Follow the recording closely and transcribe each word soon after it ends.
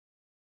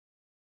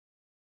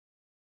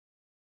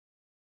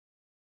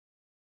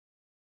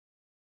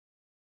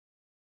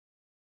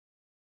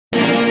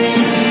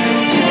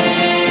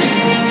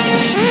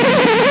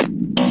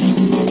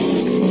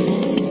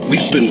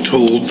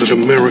told that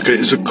America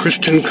is a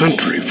Christian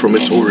country from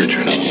its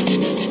origin,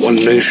 one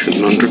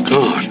nation under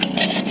God.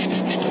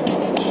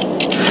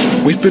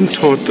 We've been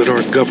taught that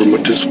our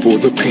government is for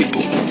the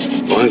people,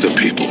 by the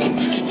people.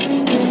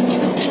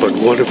 But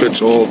what if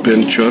it's all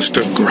been just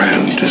a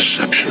grand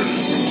deception?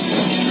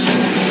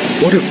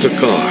 What if the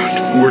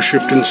God,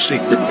 worshipped in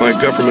secret by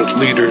government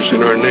leaders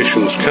in our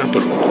nation's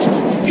capital,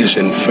 is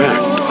in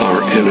fact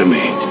our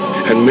enemy?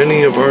 And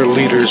many of our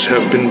leaders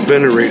have been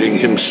venerating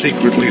him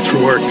secretly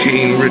through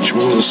arcane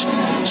rituals,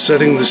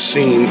 setting the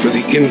scene for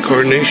the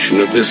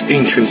incarnation of this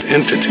ancient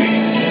entity.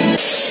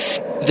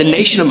 The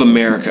nation of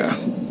America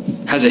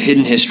has a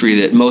hidden history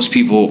that most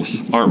people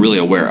aren't really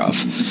aware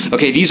of.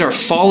 Okay, these are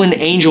fallen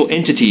angel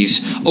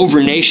entities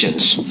over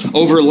nations,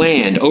 over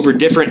land, over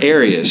different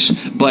areas,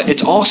 but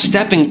it's all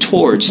stepping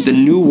towards the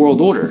New World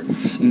Order.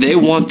 They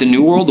want the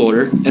New World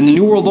Order, and the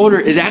New World Order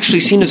is actually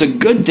seen as a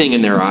good thing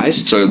in their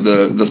eyes. So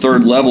the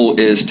third level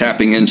is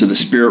tapping into the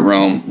spirit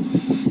realm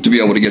to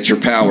be able to get your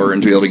power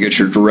and to be able to get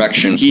your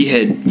direction. He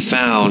had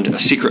found a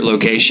secret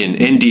location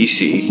in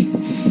D.C.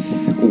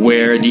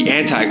 where the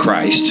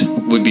Antichrist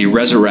would be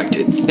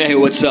resurrected. Hey,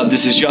 what's up?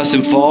 This is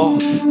Justen Faull.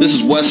 This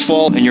is Wes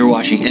Faull, and you're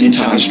watching End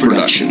Times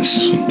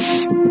Productions.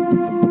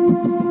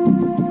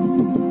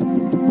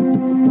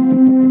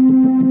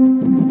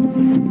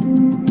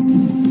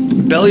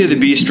 Belly of the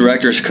Beast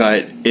Director's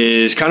Cut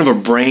is kind of a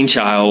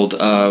brainchild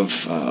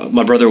of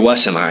my brother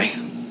Wes and I.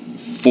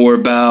 For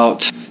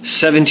about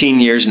 17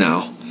 years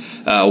now,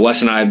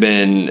 Wes and I have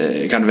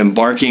been kind of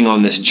embarking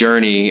on this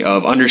journey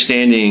of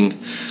understanding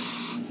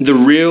the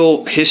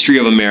real history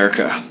of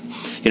America.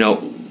 You know,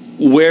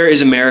 where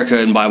is America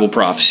in Bible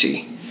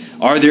prophecy?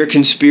 Are there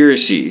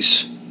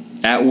conspiracies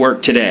at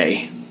work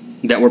today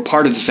that were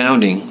part of the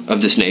founding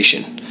of this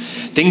nation?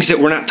 Things that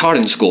were not taught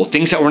in school,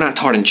 things that were not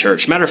taught in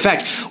church. Matter of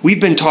fact, we've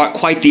been taught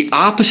quite the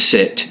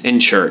opposite in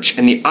church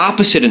and the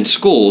opposite in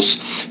schools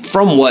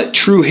from what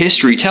true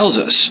history tells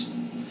us.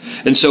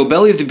 And so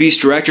Belly of the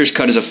Beast Director's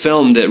Cut is a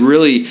film that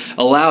really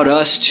allowed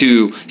us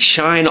to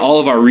shine all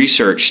of our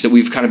research that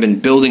we've kind of been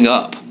building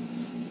up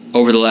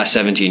over the last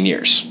 17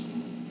 years.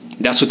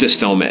 That's what this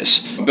film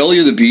is. Belly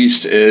of the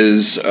Beast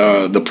is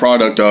the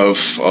product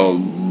of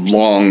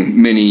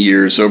many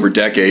years, over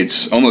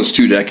decades, almost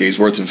 2 decades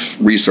worth of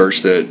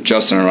research that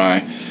Justen and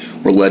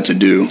I were led to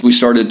do. We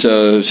started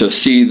to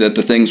see that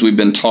the things we've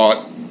been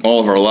taught all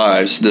of our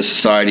lives, this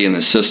society and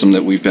the system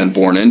that we've been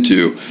born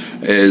into,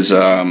 is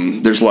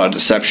there's a lot of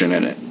deception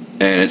in it.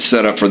 And it's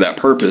set up for that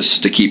purpose,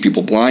 to keep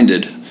people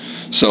blinded,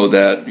 so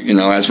that, you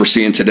know, as we're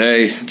seeing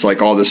today, it's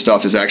like all this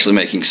stuff is actually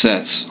making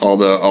sense.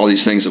 All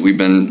these things that we've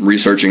been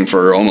researching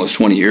for almost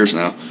 20 years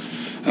now,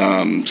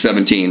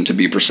 17 to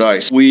be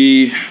precise.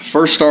 We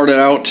first started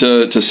out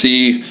to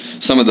see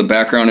some of the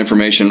background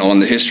information on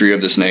the history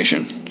of this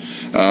nation.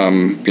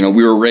 You know,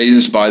 we were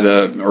raised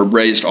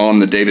on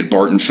the David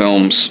Barton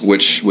films,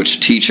 which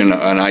teach an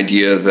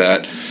idea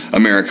that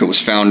America was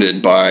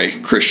founded by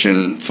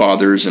Christian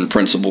fathers and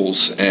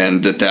principles,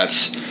 and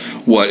that's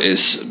what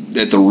is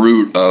at the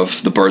root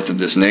of the birth of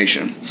this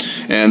nation.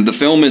 And the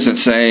film isn't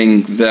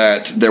saying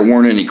that there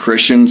weren't any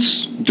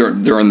Christians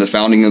during the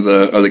founding of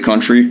the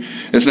country.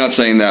 It's not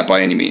saying that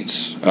by any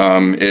means. I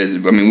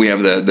mean, we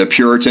have the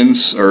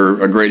Puritans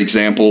are a great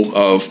example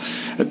of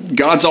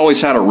God's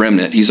always had a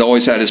remnant. He's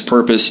always had his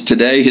purpose.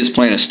 Today, his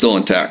plan is still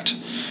intact.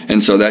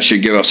 And so that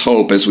should give us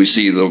hope as we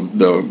see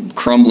the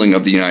crumbling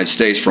of the United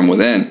States from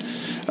within,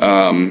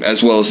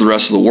 as well as the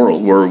rest of the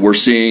world. We're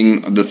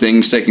seeing the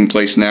things taking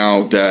place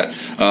now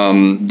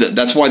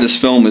that's why this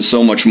film is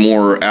so much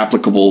more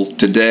applicable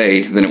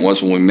today than it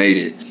was when we made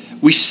it.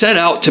 We set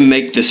out to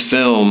make this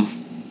film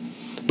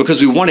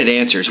because we wanted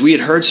answers. We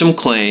had heard some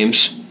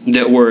claims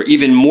that were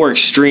even more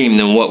extreme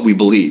than what we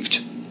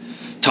believed.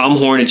 Tom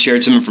Horn had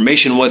shared some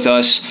information with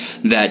us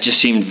that just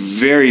seemed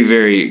very,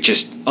 very,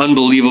 just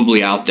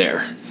unbelievably out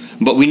there.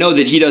 But we know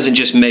that he doesn't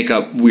just make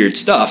up weird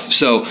stuff.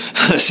 So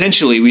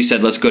essentially we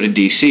said, let's go to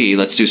DC,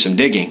 let's do some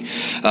digging.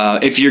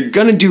 If you're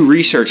going to do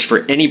research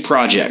for any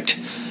project,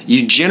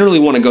 you generally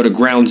want to go to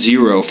ground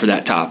zero for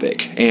that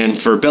topic.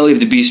 And for Belly of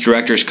the Beast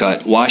Director's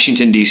Cut,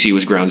 Washington, D.C.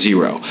 was ground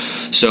zero.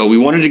 So we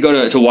wanted to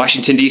go to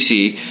Washington,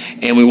 D.C.,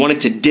 and we wanted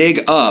to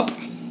dig up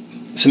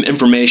some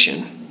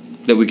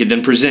information that we could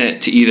then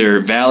present to either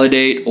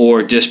validate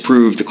or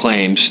disprove the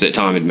claims that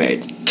Tom had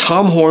made.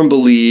 Tom Horn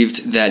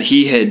believed that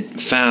he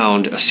had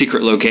found a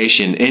secret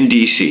location in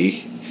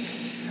D.C.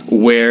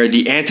 where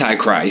the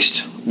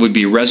Antichrist would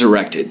be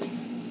resurrected.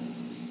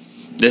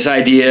 This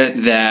idea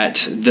that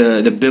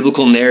the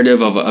biblical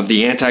narrative of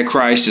the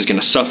Antichrist is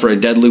going to suffer a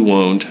deadly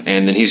wound,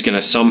 and then he's going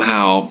to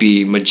somehow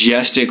be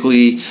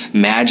majestically,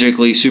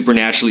 magically,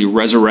 supernaturally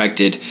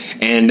resurrected,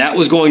 and that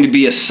was going to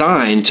be a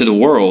sign to the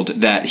world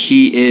that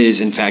he is,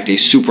 in fact, a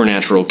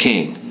supernatural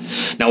king.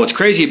 Now, what's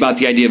crazy about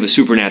the idea of a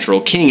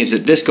supernatural king is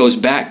that this goes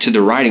back to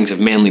the writings of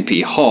Manly P.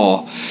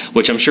 Hall,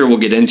 which I'm sure we'll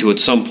get into at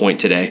some point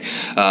today,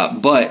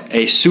 but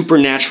a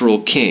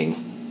supernatural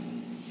king.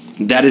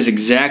 That is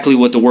exactly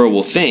what the world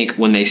will think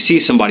when they see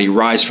somebody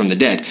rise from the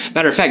dead.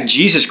 Matter of fact,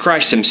 Jesus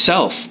Christ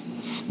himself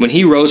when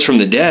he rose from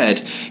the dead,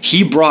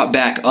 he brought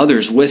back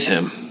others with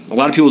him. A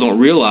lot of people don't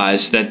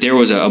realize that there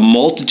was a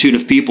multitude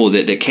of people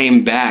that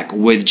came back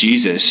with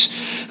Jesus.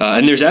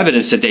 And there's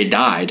evidence that they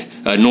died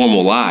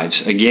normal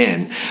lives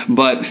again.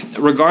 But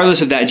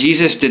regardless of that,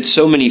 Jesus did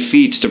so many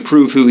feats to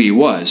prove who he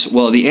was.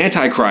 Well, the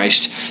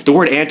Antichrist, the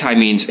word anti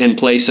means in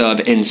place of,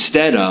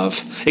 instead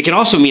of. It can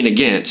also mean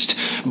against.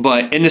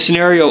 But in the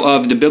scenario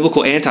of the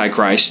biblical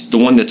Antichrist, the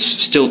one that's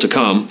still to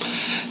come,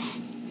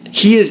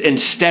 he is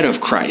instead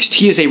of Christ.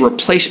 He is a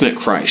replacement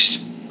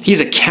Christ. He's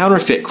a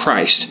counterfeit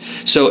Christ.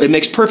 So it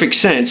makes perfect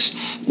sense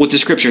what the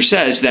scripture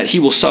says, that he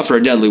will suffer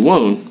a deadly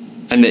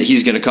wound and that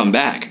he's going to come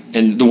back.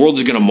 And the world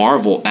is going to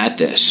marvel at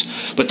this.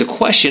 But the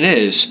question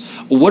is,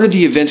 what are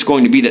the events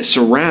going to be that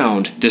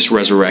surround this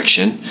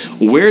resurrection?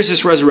 Where is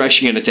this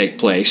resurrection going to take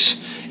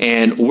place?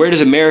 And where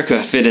does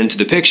America fit into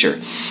the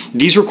picture?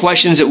 These were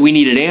questions that we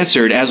needed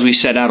answered as we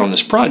set out on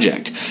this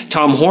project.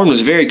 Tom Horn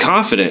was very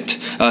confident,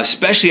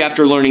 especially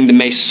after learning the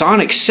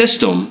Masonic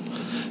system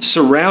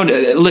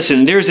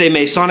listen, there's a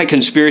Masonic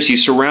conspiracy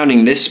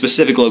surrounding this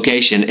specific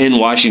location in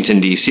Washington,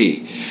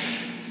 D.C.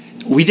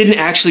 We didn't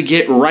actually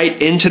get right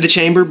into the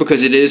chamber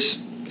because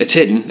it's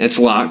hidden, it's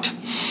locked,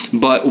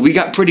 but we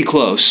got pretty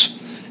close.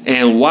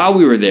 And while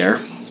we were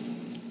there,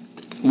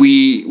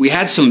 we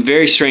had some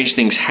very strange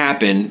things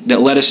happen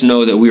that let us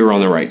know that we were on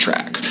the right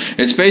track.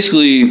 It's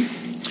basically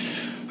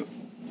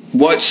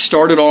what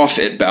started off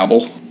at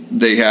Babel.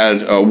 They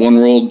had a one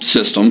world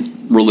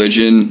system,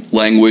 religion,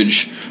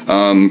 language,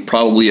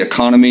 probably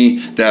economy.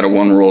 They had a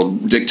one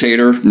world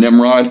dictator,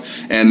 Nimrod,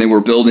 and they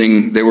were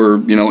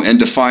in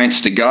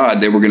defiance to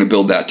God, they were going to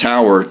build that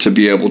tower to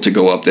be able to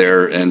go up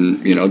there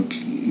and,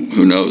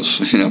 who knows,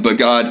 but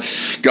God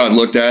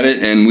looked at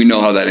it, and we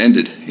know how that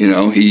ended.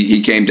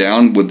 He came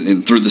down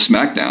and threw the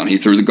smackdown. He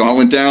threw the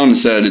gauntlet down and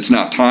said, it's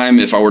not time.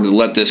 If I were to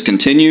let this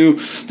continue,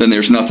 then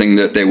there's nothing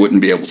that they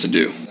wouldn't be able to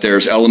do.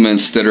 There's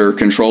elements that are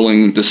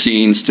controlling the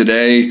scenes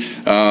today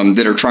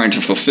that are trying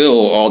to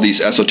fulfill all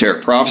these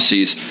esoteric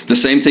prophecies. The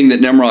same thing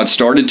that Nimrod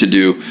started to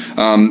do.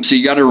 So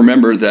you got to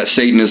remember that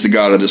Satan is the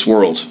god of this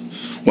world.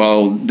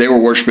 Well, they were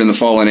worshiping the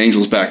fallen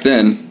angels back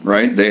then,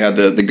 right? They had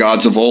the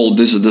gods of old.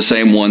 These are the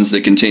same ones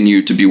that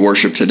continue to be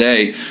worshipped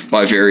today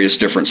by various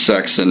different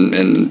sects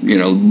and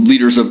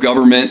leaders of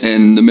government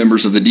and the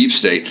members of the deep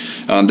state.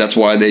 That's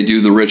why they do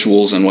the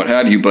rituals and what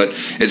have you. But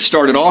it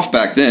started off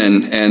back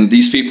then, and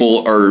these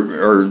people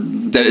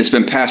that it's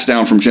been passed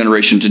down from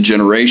generation to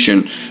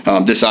generation,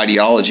 this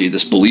ideology,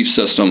 this belief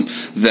system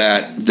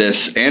that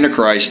this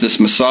Antichrist, this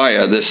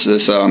Messiah, this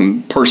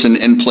person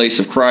in place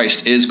of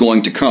Christ is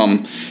going to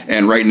come.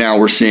 And right now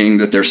we're seeing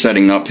that they're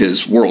setting up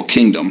his world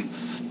kingdom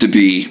to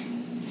be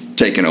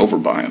taken over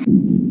by him.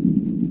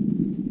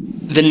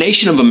 The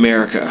nation of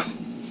America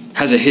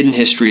has a hidden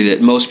history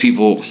that most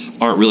people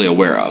aren't really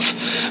aware of.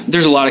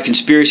 There's a lot of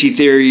conspiracy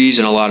theories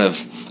and a lot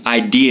of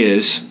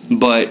ideas,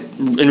 but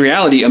in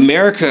reality,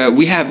 America,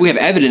 we have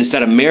evidence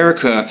that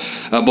America,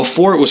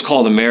 before it was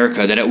called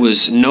America, that it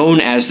was known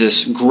as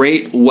this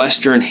great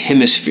Western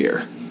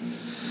Hemisphere.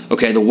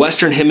 Okay, the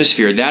Western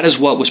Hemisphere, that is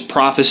what was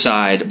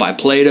prophesied by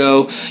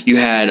Plato. You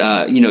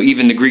had,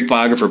 even the Greek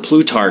biographer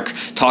Plutarch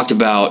talked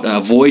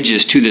about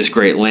voyages to this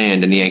great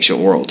land in the ancient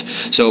world.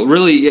 So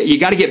really, you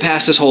got to get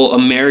past this whole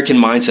American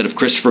mindset of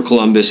Christopher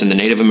Columbus and the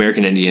Native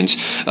American Indians.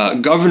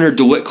 Governor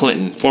DeWitt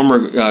Clinton,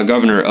 former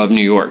governor of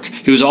New York,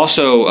 he was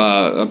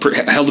also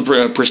held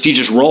a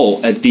prestigious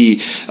role at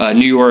the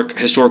New York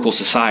Historical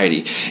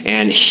Society.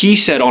 And he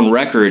said on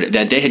record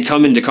that they had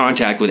come into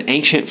contact with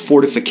ancient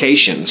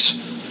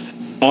fortifications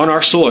on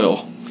our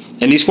soil,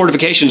 and these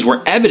fortifications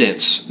were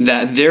evidence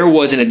that there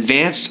was an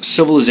advanced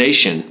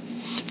civilization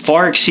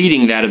far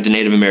exceeding that of the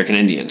Native American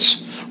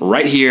Indians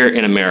right here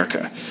in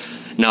America.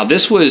 Now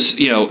this was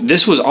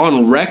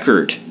on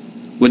record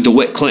with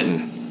DeWitt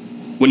Clinton.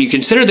 When you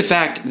consider the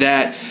fact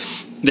that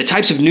the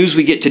types of news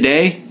we get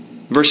today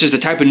versus the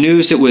type of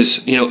news that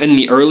was in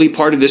the early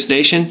part of this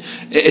nation,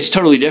 it's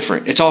totally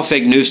different. It's all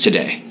fake news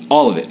today.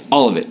 All of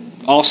it.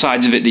 All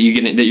sides of it that you're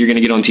going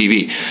to get on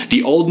TV.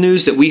 The old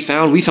news that we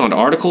found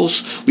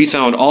articles, we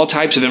found all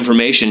types of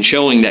information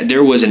showing that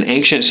there was an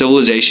ancient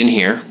civilization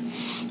here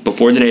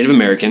before the Native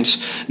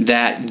Americans,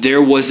 that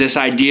there was this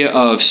idea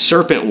of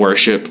serpent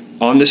worship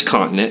on this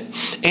continent,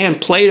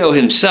 and Plato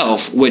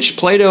himself, which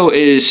Plato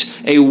is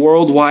a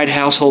worldwide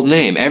household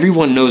name.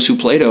 Everyone knows who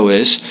Plato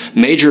is.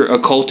 Major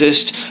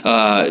occultist,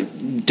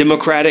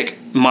 democratic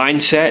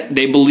mindset.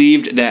 They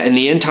believed that in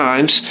the end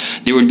times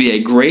there would be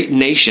a great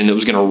nation that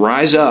was going to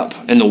rise up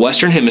in the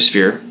Western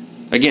Hemisphere.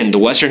 Again, the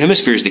Western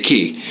Hemisphere is the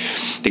key.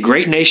 The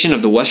great nation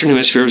of the Western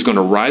Hemisphere was going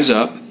to rise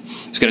up.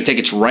 It's going to take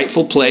its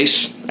rightful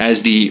place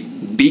as the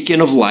beacon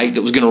of light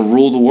that was going to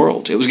rule the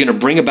world. It was going to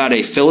bring about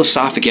a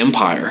philosophic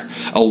empire,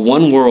 a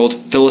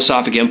one-world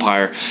philosophic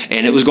empire,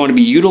 and it was going to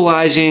be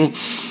utilizing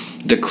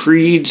the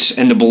creeds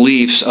and the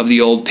beliefs of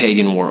the old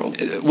pagan world.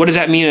 What does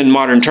that mean in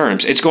modern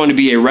terms? It's going to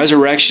be a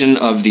resurrection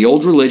of the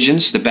old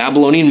religions, the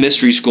Babylonian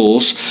mystery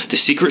schools, the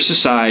secret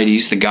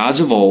societies, the gods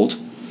of old,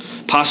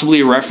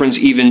 possibly a reference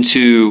even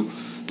to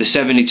the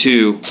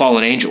 72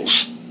 fallen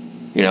angels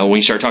You know, when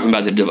you start talking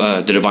about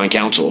the divine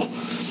council,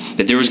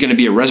 that there was going to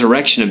be a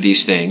resurrection of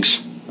these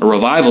things, a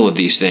revival of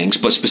these things,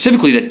 but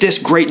specifically that this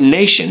great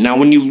nation. Now,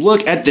 when you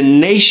look at the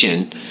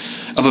nation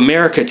of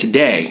America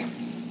today,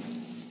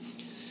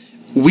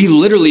 we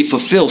literally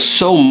fulfill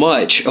so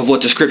much of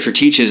what the scripture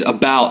teaches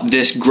about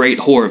this great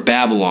whore of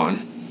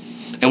Babylon.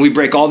 And we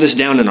break all this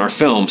down in our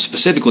film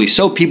specifically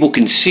so people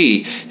can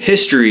see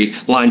history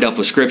lined up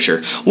with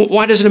scripture.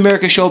 Why doesn't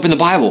America show up in the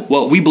Bible?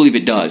 Well, we believe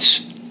it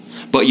does.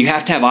 But you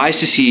have to have eyes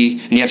to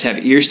see and you have to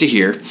have ears to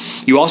hear.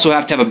 You also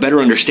have to have a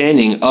better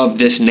understanding of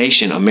this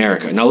nation,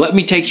 America. Now, let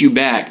me take you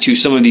back to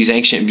some of these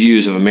ancient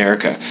views of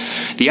America.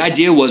 The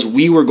idea was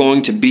we were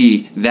going to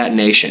be that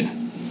nation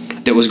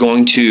that was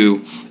going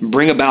to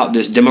bring about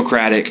this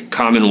democratic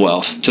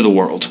commonwealth to the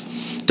world.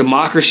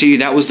 Democracy,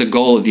 that was the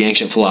goal of the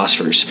ancient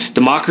philosophers.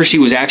 Democracy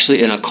was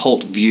actually an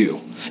occult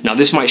view. Now,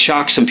 this might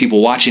shock some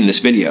people watching this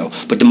video,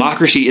 but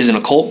democracy is an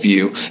occult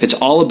view. It's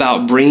all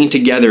about bringing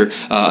together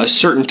a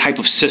certain type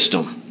of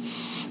system.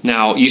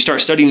 Now, you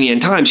start studying the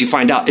end times, you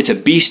find out it's a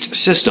beast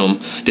system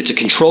that's a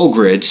control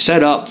grid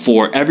set up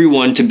for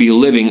everyone to be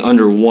living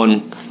under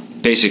one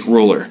basic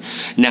ruler.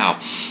 Now,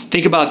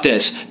 think about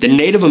this. The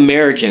Native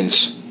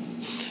Americans,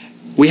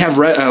 we have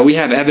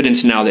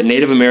evidence now that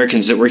Native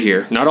Americans that were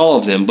here, not all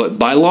of them, but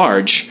by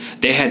large,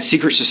 they had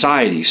secret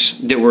societies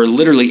that were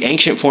literally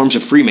ancient forms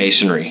of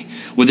Freemasonry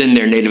within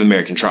their Native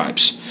American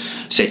tribes.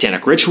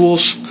 Satanic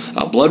rituals,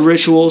 blood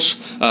rituals.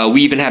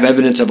 We even have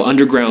evidence of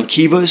underground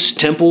kivas,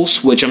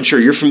 temples, which I'm sure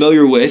you're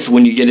familiar with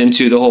when you get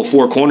into the whole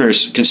Four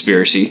Corners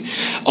conspiracy.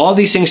 All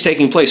these things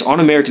taking place on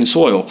American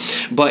soil.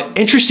 But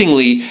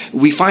interestingly,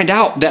 we find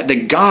out that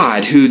the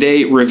God who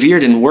they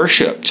revered and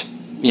worshipped,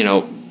 you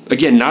know,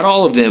 again, not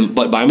all of them,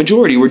 but by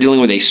majority, we're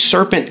dealing with a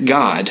serpent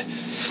god,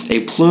 a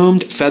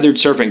plumed, feathered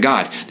serpent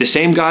god. The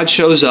same god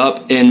shows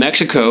up in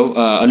Mexico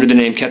under the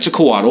name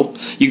Quetzalcoatl.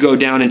 You go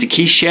down into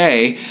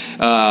Quiché.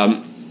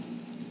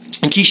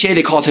 In Quiché,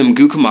 they called him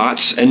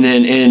Gucumatz, and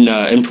then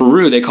in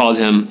Peru, they called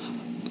him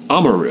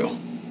Amaru.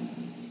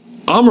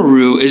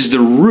 Amaru is the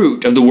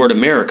root of the word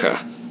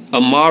America.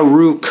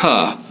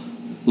 Amaruca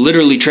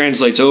literally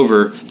translates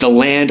over the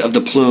land of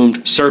the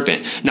plumed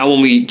serpent. Now,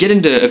 when we get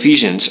into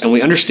Ephesians and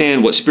we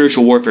understand what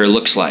spiritual warfare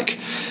looks like,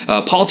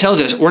 Paul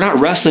tells us we're not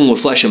wrestling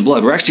with flesh and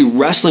blood. We're actually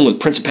wrestling with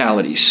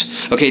principalities.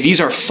 Okay,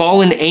 these are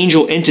fallen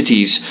angel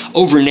entities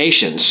over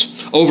nations,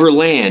 over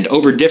land,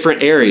 over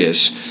different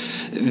areas.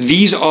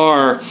 These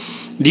are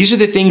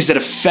the things that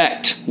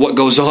affect what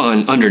goes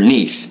on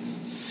underneath.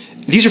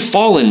 These are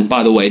fallen,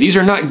 by the way. These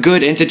are not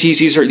good entities.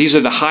 These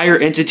are the higher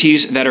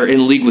entities that are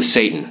in league with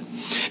Satan.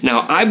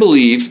 Now, I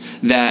believe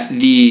that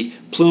the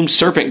plumed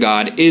serpent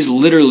god is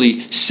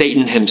literally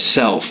Satan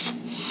himself.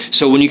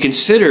 So when you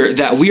consider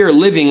that we are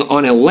living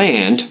on a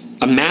land,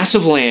 a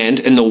massive land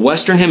in the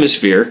Western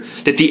Hemisphere,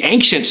 that the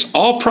ancients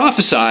all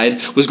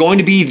prophesied was going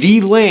to be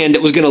the land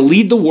that was going to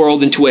lead the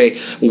world into a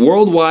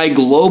worldwide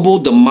global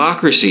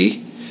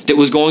democracy that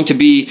was going to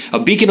be a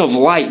beacon of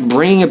light,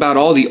 bringing about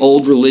all the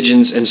old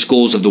religions and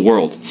schools of the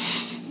world.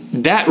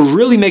 That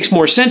really makes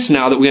more sense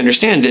now that we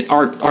understand that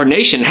our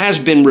nation has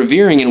been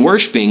revering and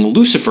worshiping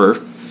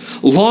Lucifer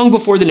long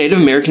before the Native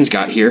Americans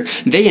got here.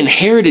 They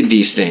inherited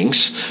these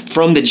things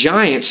from the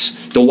giants,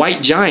 the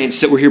white giants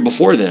that were here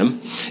before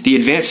them, the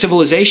advanced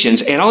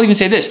civilizations, and I'll even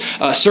say this,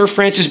 Sir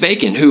Francis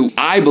Bacon, who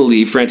I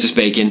believe Francis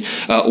Bacon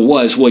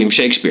was William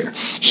Shakespeare.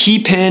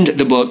 He penned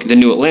the book, The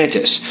New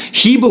Atlantis.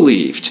 He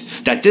believed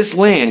that this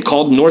land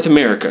called North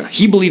America,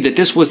 he believed that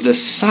this was the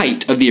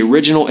site of the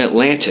original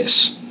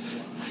Atlantis.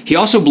 He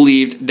also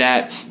believed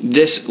that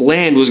this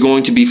land was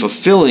going to be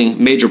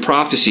fulfilling major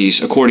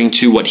prophecies according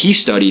to what he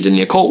studied in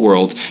the occult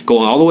world,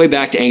 going all the way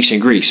back to ancient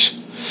Greece.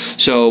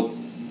 So,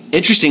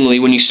 interestingly,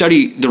 when you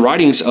study the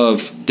writings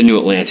of the New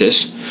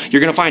Atlantis, you're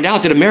going to find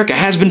out that America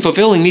has been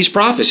fulfilling these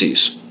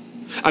prophecies.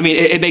 I mean,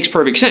 it makes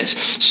perfect sense.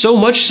 So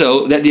much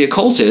so that the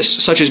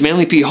occultists, such as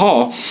Manly P.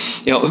 Hall,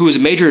 who was a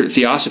major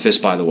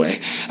theosophist, by the way,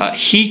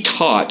 he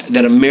taught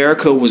that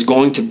America was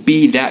going to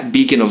be that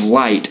beacon of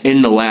light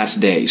in the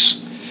last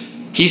days.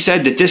 He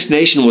said that this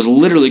nation was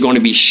literally going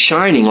to be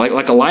shining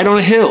like a light on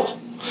a hill.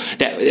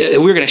 That we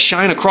were going to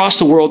shine across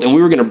the world and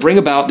we were going to bring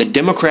about the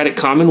democratic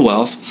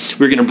commonwealth.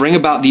 We were going to bring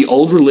about the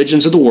old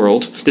religions of the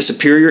world, the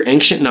superior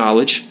ancient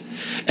knowledge,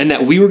 and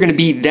that we were going to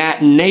be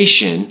that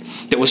nation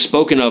that was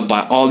spoken of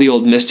by all the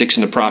old mystics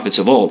and the prophets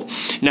of old.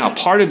 Now,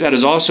 part of that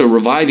is also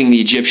reviving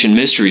the Egyptian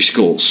mystery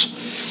schools.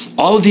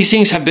 All of these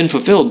things have been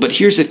fulfilled, but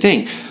here's the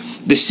thing.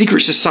 The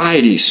secret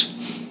societies,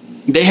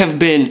 they have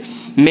been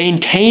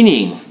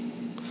maintaining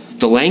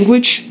the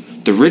language,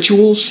 the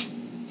rituals,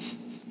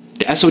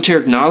 the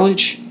esoteric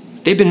knowledge.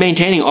 They've been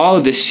maintaining all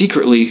of this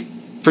secretly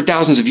for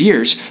thousands of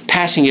years,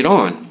 passing it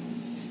on.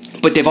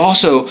 But they've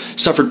also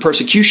suffered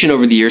persecution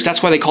over the years.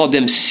 That's why they called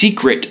them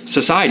secret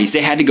societies.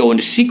 They had to go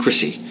into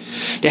secrecy.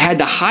 They had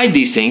to hide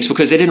these things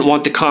because they didn't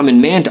want the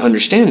common man to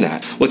understand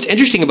that. What's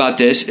interesting about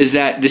this is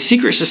that the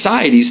secret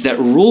societies that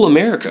rule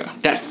America,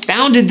 that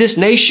founded this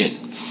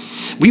nation,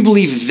 we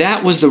believe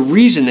that was the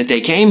reason that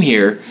they came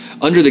here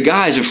under the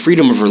guise of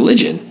freedom of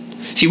religion.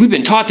 See, we've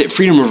been taught that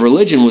freedom of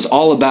religion was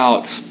all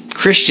about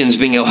Christians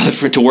being able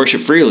to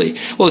worship freely.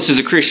 Well, this is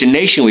a Christian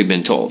nation, we've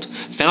been told,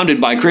 founded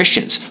by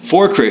Christians,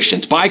 for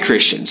Christians, by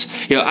Christians.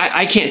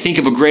 I can't think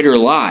of a greater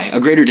lie,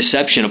 a greater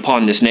deception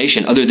upon this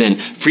nation other than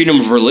freedom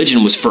of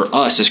religion was for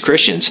us as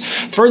Christians.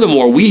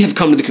 Furthermore, we have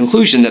come to the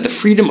conclusion that the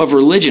freedom of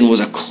religion was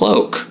a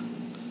cloak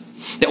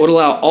that would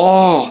allow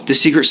all the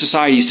secret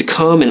societies to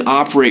come and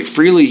operate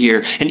freely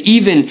here, and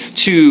even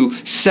to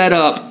set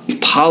up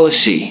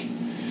policy.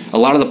 A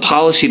lot of the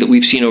policy that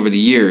we've seen over the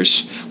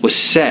years was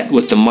set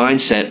with the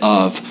mindset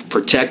of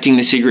protecting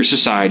the secret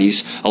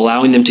societies,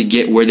 allowing them to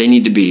get where they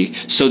need to be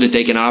so that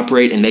they can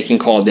operate and they can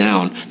call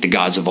down the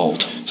gods of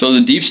old. So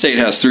the deep state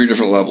has three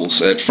different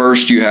levels. At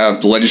first, you have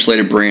the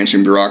legislative branch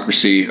and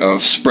bureaucracy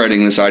of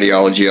spreading this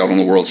ideology out on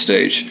the world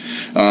stage.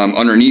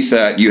 Underneath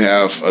that, you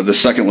have the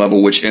second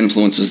level, which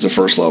influences the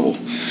first level.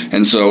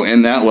 And so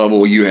in that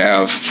level, you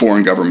have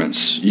foreign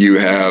governments. You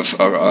have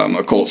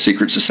occult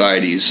secret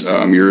societies,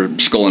 your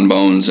Skull and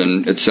Bones,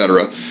 and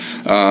etc.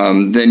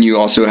 Then you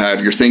also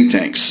have your think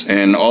tanks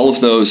and all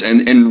of those,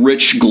 and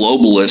rich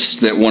globalists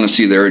that want to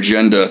see their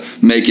agenda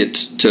make it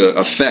to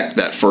affect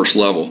that first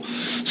level.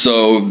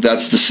 So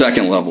that's the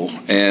second level,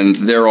 and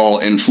they're all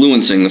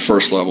influencing the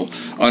first level.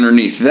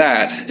 Underneath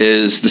that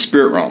is the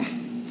spirit realm.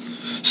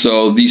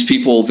 So these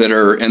people that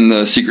are in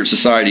the secret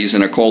societies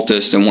and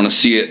occultists and want to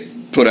see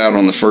it put out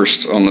on the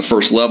first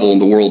level,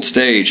 the world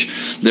stage,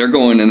 they're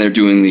going and they're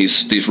doing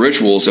these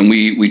rituals, and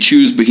we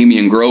choose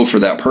Bohemian Grove for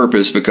that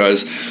purpose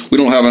because we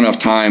don't have enough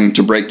time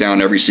to break down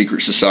every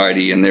secret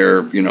society and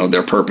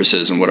their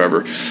purposes and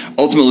whatever.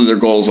 Ultimately, their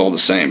goal is all the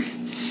same.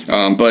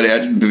 But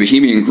at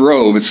Bohemian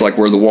Grove, it's like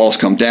where the walls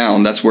come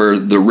down. That's where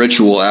the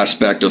ritual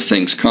aspect of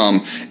things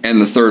come, and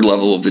the third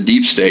level of the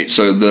deep state.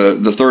 So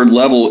the third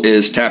level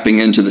is tapping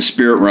into the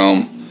spirit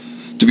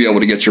realm to be able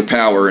to get your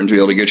power and to be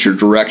able to get your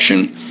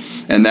direction.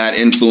 And that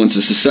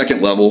influences the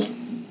second level,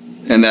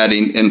 and that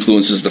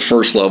influences the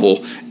first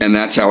level, and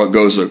that's how it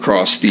goes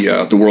across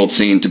the world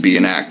scene to be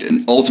enacted.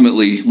 And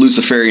ultimately,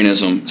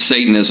 Luciferianism,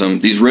 Satanism,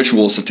 these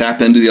rituals to tap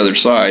into the other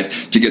side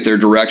to get their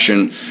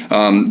direction.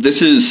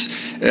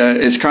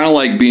 It's kind of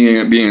like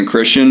being a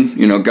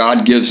Christian.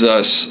 God gives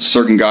us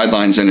certain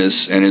guidelines in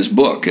His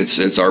book.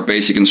 It's our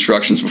basic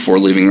instructions before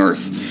leaving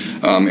Earth.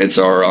 It's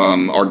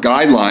our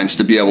guidelines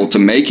to be able to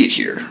make it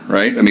here,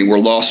 right? I mean, we're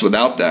lost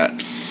without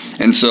that.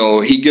 And so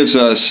He gives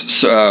us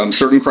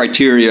certain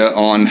criteria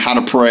on how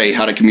to pray,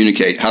 how to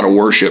communicate, how to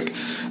worship.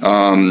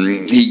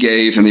 He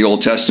gave in the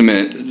Old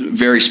Testament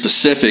very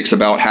specifics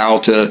about how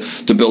to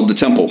build the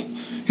temple.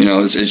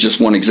 It's just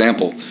one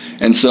example.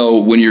 And so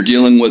when you're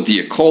dealing with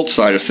the occult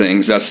side of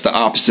things, that's the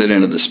opposite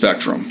end of the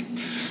spectrum.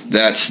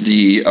 That's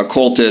the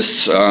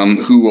occultists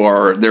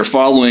they're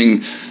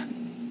following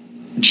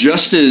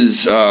just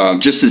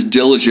as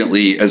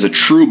diligently as a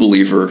true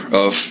believer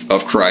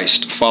of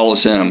Christ,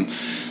 follows Him,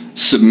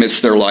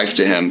 submits their life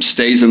to Him,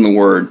 stays in the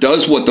Word,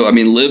 does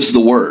lives the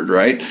Word,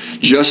 right?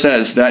 Just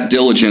as that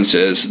diligence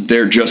is,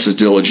 they're just as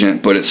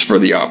diligent, but it's for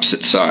the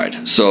opposite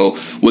side. So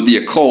with the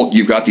occult,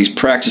 you've got these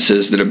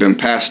practices that have been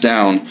passed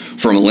down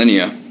for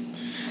millennia,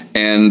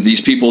 and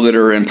these people that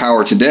are in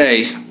power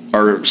today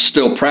are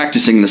still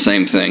practicing the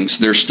same things.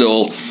 They're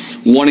still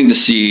wanting to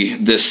see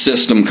this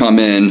system come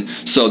in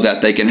so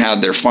that they can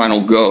have their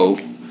final go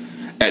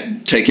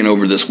at taking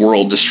over this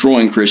world,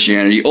 destroying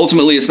Christianity.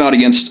 Ultimately, it's not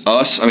against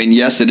us. I mean,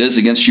 yes, it is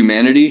against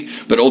humanity,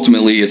 but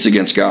ultimately it's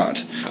against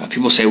God.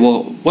 People say,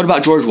 well, what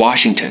about George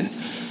Washington?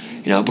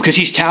 Because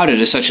he's touted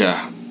as such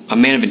a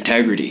man of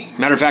integrity.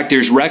 Matter of fact,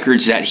 there's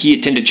records that he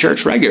attended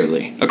church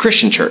regularly, a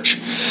Christian church.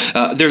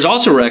 There's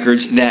also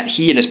records that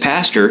he and his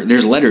pastor,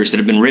 there's letters that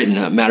have been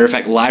written. Matter of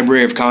fact,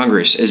 Library of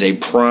Congress is a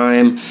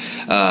prime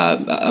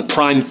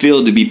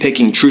field to be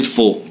picking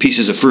truthful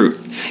pieces of fruit.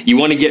 You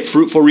want to get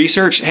fruitful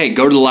research? Hey,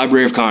 go to the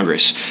Library of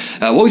Congress.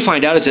 What we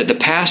find out is that the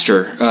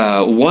pastor,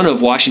 one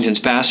of Washington's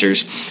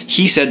pastors,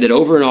 he said that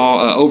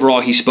overall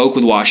he spoke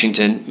with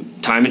Washington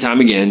time and time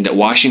again that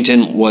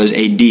Washington was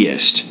a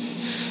deist.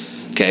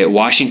 Okay,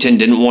 Washington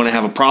didn't want to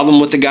have a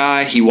problem with the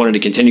guy. He wanted to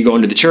continue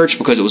going to the church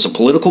because it was a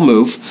political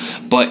move.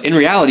 But in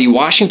reality,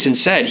 Washington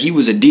said he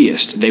was a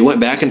deist. They went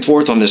back and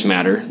forth on this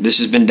matter. This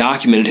has been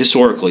documented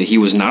historically. He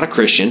was not a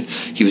Christian.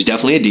 He was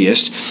definitely a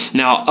deist.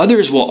 Now,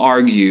 others will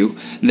argue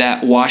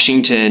that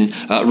Washington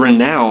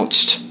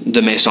renounced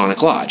the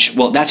Masonic Lodge.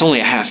 Well, that's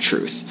only a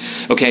half-truth.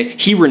 Okay,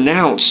 he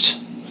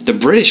renounced the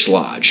British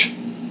Lodge.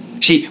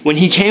 See, when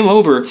he came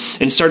over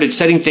and started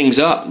setting things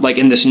up, like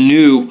in this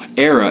new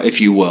era, if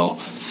you will,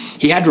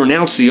 he had to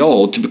renounce the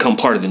old to become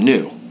part of the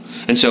new.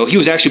 And so he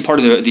was actually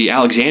part of the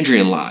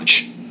Alexandrian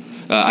Lodge.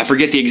 I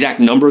forget the exact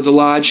number of the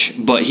lodge,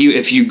 but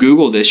if you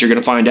Google this, you're going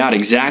to find out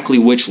exactly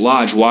which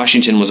lodge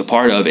Washington was a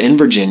part of in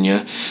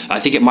Virginia. I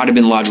think it might have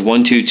been Lodge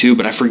 122,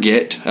 but I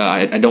forget.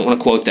 I don't want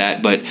to quote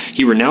that. But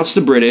he renounced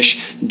the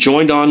British,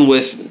 joined on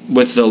with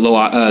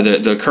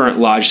the current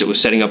lodge that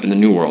was setting up in the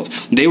New World.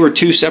 They were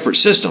two separate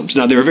systems.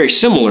 Now, they were very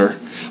similar,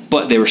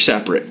 but they were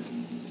separate.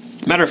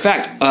 Matter of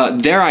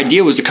fact, their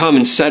idea was to come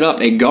and set up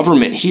a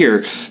government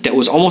here that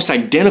was almost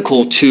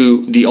identical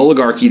to the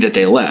oligarchy that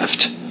they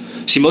left.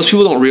 See, most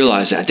people don't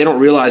realize that. They don't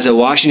realize that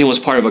Washington was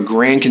part of a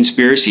grand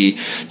conspiracy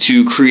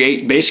to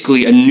create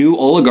basically a new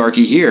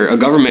oligarchy here, a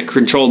government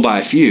controlled by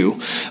a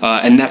few.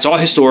 And that's all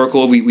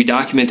historical. We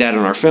document that in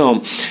our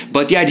film.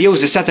 But the idea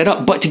was to set that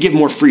up, but to give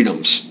more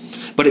freedoms.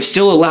 But it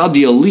still allowed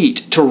the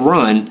elite to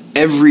run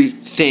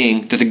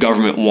everything that the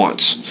government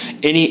wants.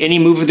 Any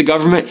move of the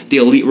government, the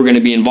elite were going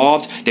to be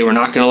involved. They were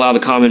not going to allow the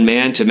common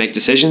man to make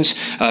decisions.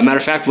 Matter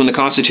of fact, when the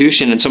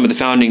Constitution and some of the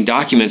founding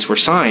documents were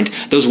signed,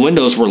 those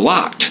windows were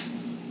locked.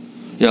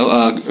 You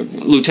know,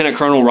 Lieutenant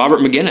Colonel Robert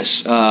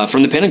McGinnis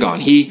from the Pentagon,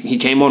 he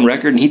came on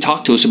record and he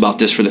talked to us about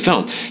this for the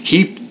film.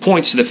 He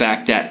points to the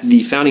fact that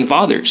the founding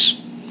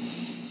fathers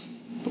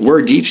were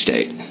a deep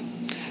state,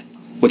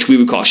 which we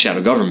would call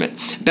shadow government.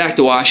 Back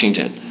to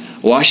Washington.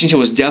 Washington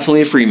was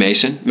definitely a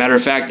Freemason. Matter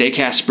of fact, they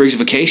cast sprigs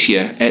of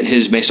acacia at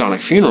his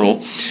Masonic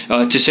funeral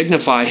to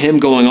signify him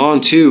going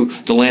on to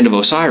the land of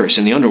Osiris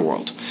in the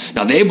underworld.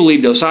 Now, they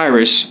believed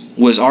Osiris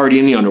was already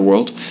in the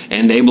underworld,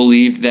 and they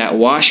believed that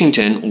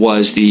Washington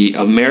was the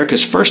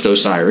America's first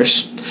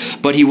Osiris,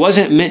 but he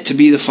wasn't meant to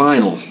be the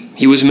final.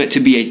 He was meant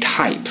to be a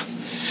type.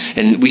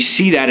 And we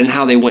see that in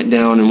how they went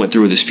down and went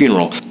through with his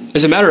funeral.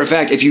 As a matter of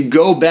fact, if you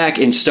go back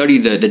and study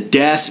the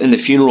death and the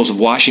funerals of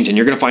Washington,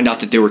 you're going to find out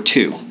that there were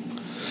two.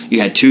 You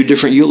had two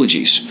different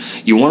eulogies.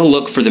 You want to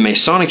look for the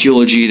Masonic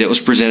eulogy that was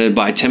presented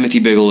by Timothy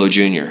Bigelow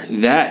Jr.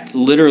 That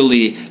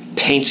literally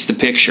paints the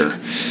picture.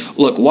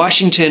 Look,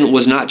 Washington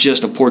was not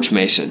just a porch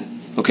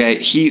mason.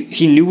 Okay,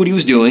 he knew what he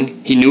was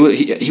doing. He knew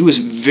it. He was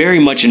very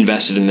much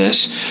invested in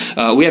this.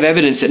 We have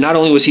evidence that not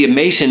only was he a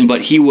Mason,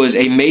 but he was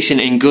a Mason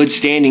in good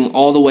standing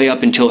all the way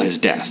up until his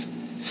death.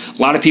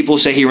 A lot of people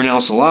say he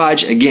renounced the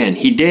lodge. Again,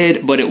 he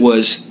did, but it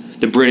was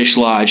the British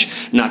lodge,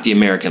 not the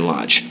American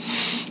lodge.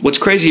 What's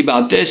crazy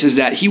about this is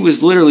that he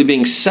was literally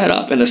being set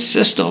up in a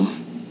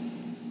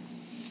system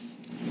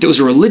that was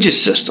a religious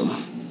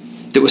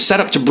system that was set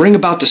up to bring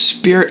about the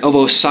spirit of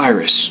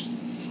Osiris,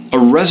 a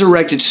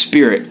resurrected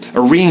spirit, a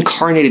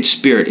reincarnated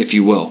spirit, if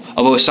you will,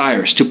 of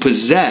Osiris, to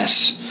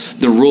possess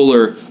the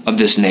ruler of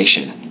this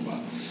nation.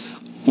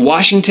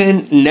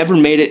 Washington never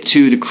made it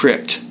to the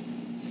crypt.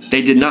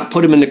 They did not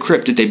put him in the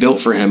crypt that they built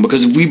for him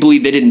because we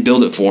believe they didn't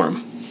build it for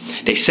him.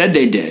 They said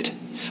they did.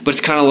 But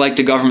it's kind of like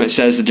the government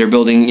says that they're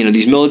building,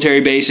 these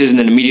military bases, and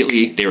then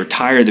immediately they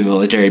retire the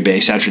military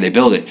base after they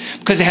build it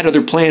because they had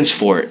other plans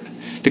for it.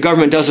 The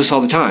government does this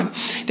all the time.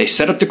 They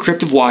set up the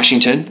crypt of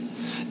Washington.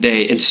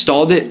 They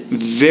installed it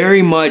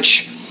very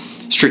much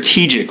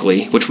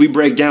strategically, which we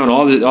break down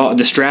all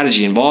the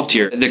strategy involved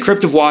here. The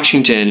crypt of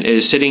Washington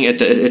is sitting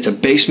at it's a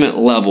basement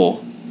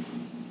level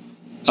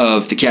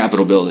of the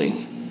Capitol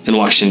building in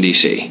Washington,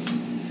 D.C.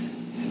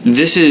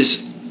 This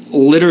is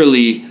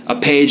literally a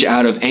page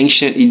out of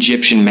ancient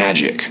Egyptian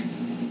magic.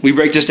 We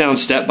break this down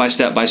step by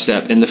step by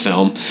step in the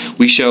film.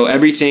 We show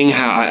everything,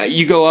 how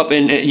you go up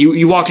and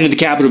you walk into the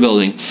Capitol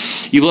building.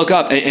 You look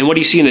up and what do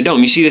you see in the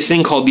dome? You see this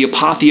thing called the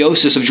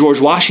apotheosis of George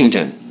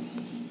Washington.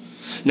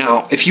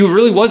 Now, if he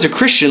really was a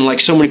Christian like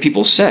so many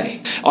people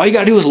say, all you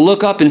got to do is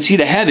look up and see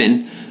the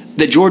heaven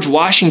that George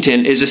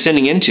Washington is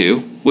ascending into,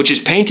 which is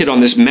painted on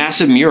this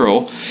massive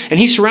mural, and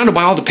he's surrounded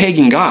by all the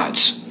pagan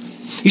gods.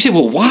 You say,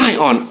 well, why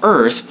on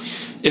earth,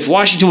 if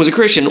Washington was a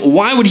Christian,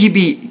 why would he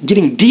be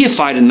getting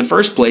deified in the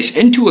first place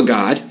into a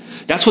god?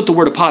 That's what the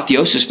word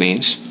apotheosis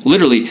means.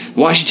 Literally,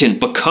 Washington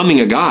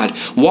becoming a god.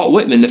 Walt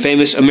Whitman, the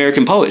famous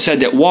American poet, said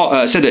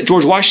that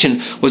George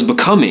Washington was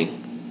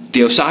becoming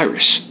the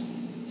Osiris.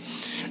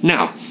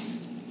 Now,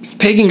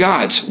 pagan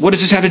gods, what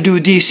does this have to do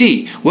with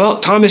D.C.? Well,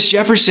 Thomas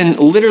Jefferson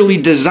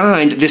literally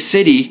designed the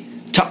city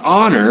to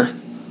honor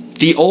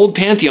the old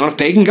pantheon of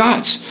pagan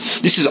gods.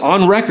 This is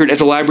on record at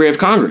the Library of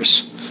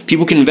Congress.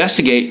 People can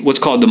investigate what's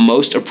called the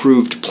most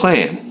approved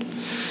plan.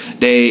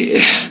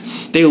 They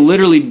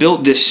literally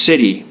built this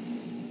city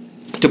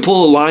to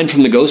pull a line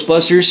from the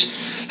Ghostbusters,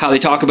 how they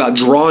talk about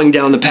drawing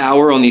down the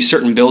power on these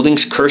certain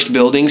buildings, cursed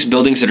buildings,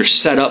 buildings that are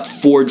set up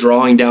for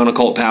drawing down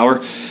occult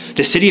power.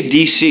 The city of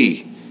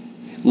D.C.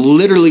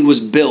 literally was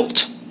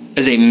built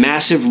as a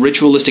massive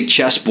ritualistic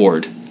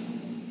chessboard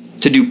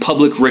to do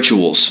public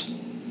rituals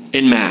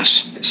en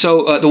masse.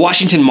 So the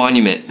Washington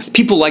Monument,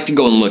 people like to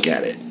go and look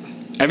at it.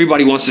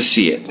 Everybody wants to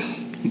see it,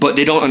 but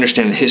they don't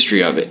understand the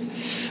history of it.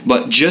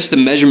 But just the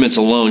measurements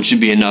alone should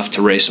be enough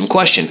to raise some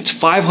question. It's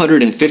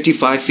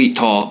 555 feet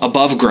tall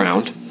above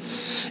ground,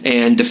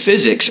 and the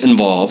physics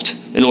involved,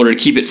 in order to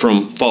keep it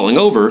from falling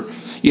over,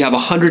 you have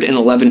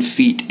 111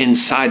 feet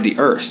inside the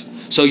earth.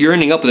 So you're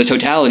ending up with a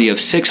totality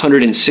of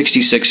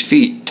 666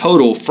 feet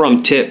total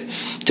from tip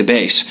to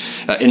base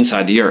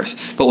inside the earth.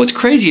 But what's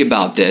crazy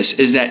about this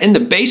is that in the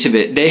base of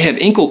it, they have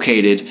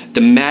inculcated the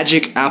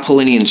magic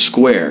Apollonian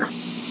square.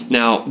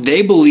 Now,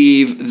 they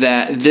believe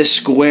that this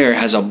square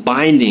has a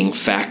binding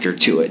factor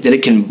to it, that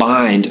it can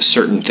bind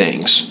certain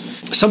things.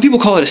 Some people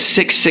call it a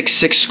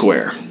 666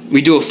 square.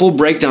 We do a full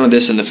breakdown of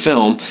this in the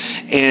film,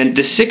 and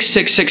the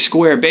 666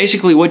 square,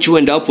 basically what you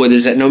end up with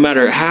is that no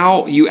matter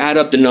how you add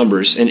up the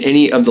numbers in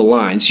any of the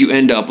lines, you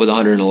end up with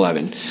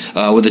 111,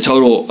 with a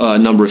total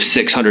number of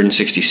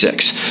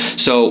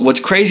 666. So what's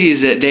crazy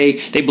is that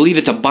they believe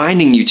it's a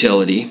binding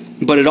utility,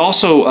 but it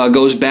also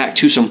goes back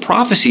to some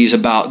prophecies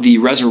about the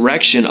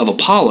resurrection of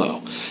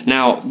Apollo.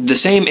 Now, the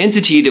same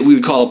entity that we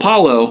would call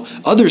Apollo,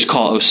 others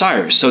call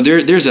Osiris. So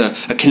there's a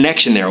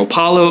connection there.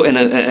 Apollo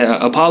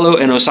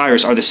and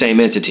Osiris are the same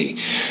entity.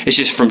 It's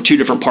just from two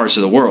different parts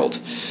of the world.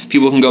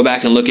 People can go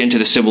back and look into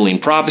the Sibylline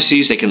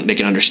prophecies. They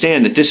can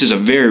understand that this is a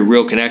very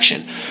real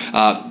connection.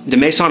 The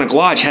Masonic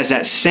Lodge has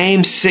that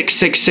same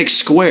 666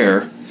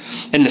 square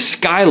in the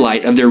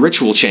skylight of their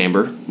ritual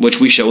chamber, which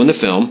we show in the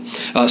film,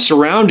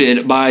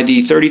 surrounded by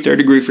the 33rd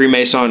degree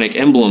Freemasonic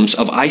emblems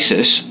of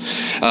ISIS.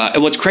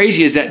 And what's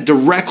crazy is that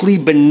directly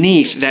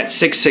beneath that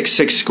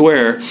 666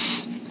 square,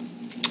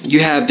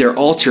 you have their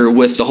altar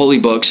with the holy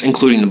books,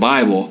 including the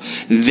Bible.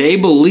 They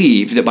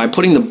believe that by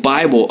putting the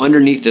Bible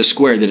underneath this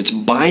square, that it's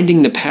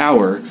binding the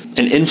power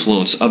and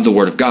influence of the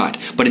Word of God.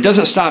 But it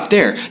doesn't stop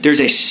there.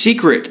 There's a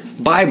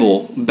secret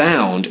Bible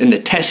bound in the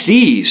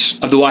testes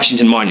of the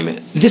Washington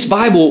Monument. This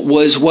Bible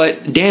was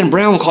what Dan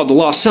Brown called the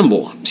lost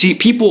symbol. See,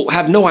 people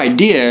have no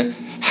idea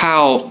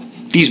how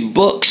these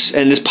books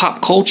and this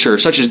pop culture,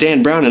 such as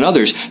Dan Brown and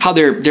others, how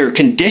they're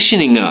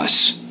conditioning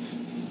us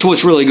to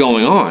what's really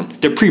going on.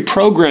 They're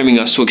pre-programming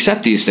us to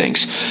accept these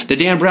things. The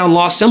Dan Brown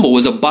lost symbol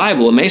was a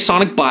Bible, a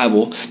Masonic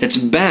Bible, that's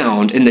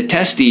bound in the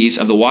testes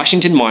of the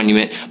Washington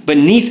Monument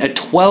beneath a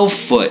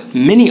 12-foot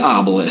mini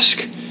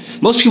obelisk.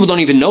 Most people don't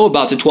even know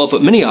about the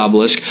 12-foot mini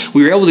obelisk.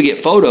 We were able to get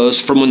photos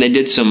from when they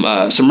did some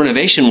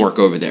renovation work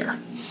over there.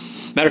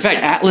 Matter of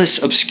fact,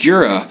 Atlas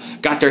Obscura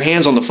got their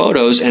hands on the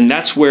photos, and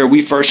that's where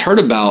we first heard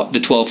about the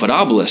 12-foot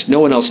obelisk.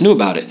 No one else knew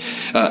about it.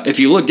 If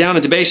you look down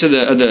at the base of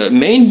the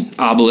main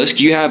obelisk,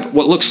 you have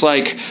what looks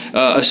like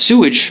a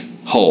sewage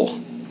hole,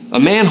 a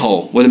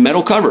manhole with a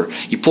metal cover.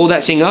 You pull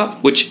that thing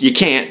up, which you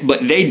can't,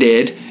 but they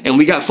did, and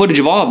we got footage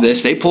of all of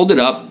this. They pulled it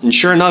up, and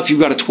sure enough, you've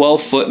got a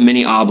 12-foot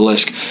mini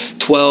obelisk.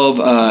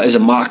 12 is a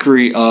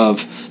mockery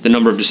of the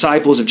number of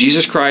disciples of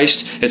Jesus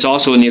Christ. It's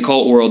also in the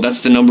occult world.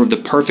 That's the number of the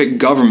perfect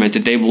government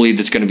that they believe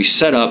that's going to be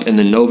set up in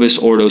the Novus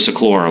Ordo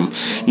Seclorum.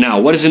 Now,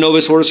 what is the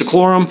Novus Ordo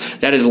Seclorum?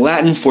 That is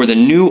Latin for the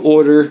new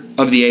order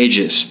of the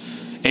ages.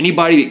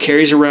 Anybody that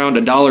carries around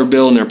a dollar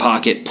bill in their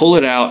pocket, pull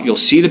it out, you'll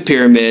see the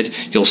pyramid,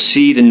 you'll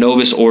see the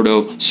Novus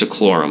Ordo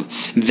Seclorum.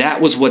 That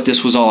was what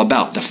this was all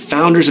about. The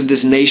founders of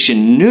this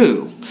nation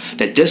knew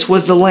that this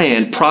was the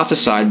land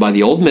prophesied by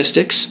the old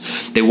mystics.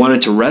 They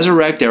wanted to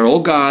resurrect their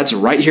old gods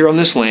right here on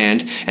this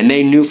land, and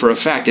they knew for a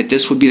fact that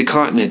this would be the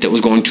continent that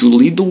was going to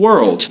lead the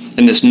world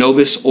in this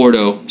Novus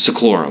Ordo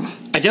Seclorum.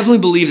 I definitely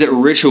believe that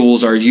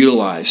rituals are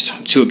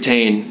utilized to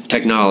obtain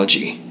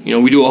technology. You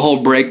know, we do a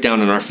whole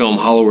breakdown in our film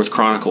Hollow Earth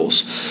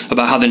Chronicles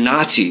about how the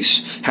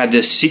Nazis had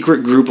this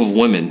secret group of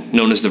women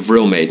known as the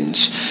Vril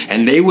Maidens,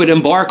 and they would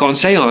embark on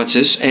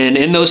seances, and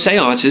in those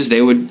seances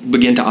they would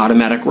begin to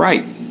automatic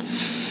write,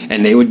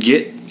 and they would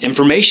get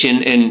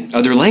information in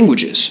other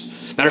languages.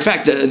 Matter of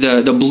fact,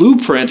 the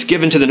blueprints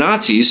given to the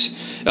Nazis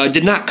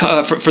did not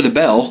for the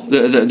bell.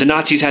 The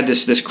Nazis had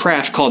this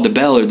craft called the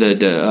bell, or the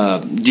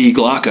Die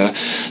Glocke.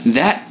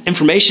 That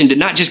information did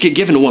not just get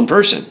given to one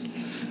person.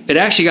 It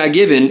actually got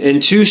given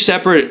in two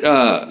separate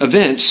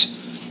events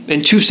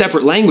in two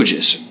separate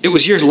languages. It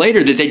was years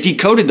later that they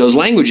decoded those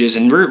languages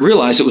and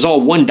realized it was all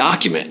one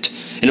document,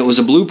 and it was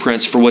the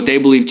blueprints for what they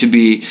believed to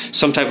be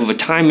some type of a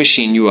time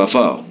machine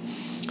UFO.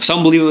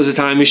 Some believe it was a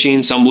time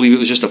machine, some believe it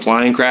was just a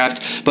flying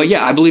craft. But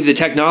yeah, I believe the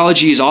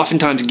technology is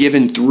oftentimes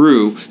given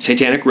through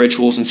satanic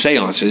rituals and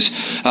seances.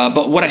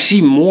 But what I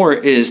see more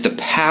is the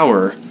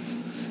power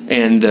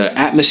and the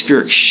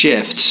atmospheric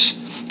shifts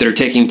that are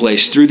taking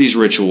place through these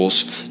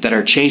rituals that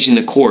are changing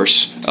the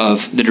course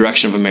of the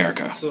direction of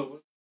America.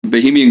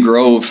 Bohemian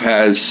Grove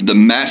has the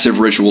massive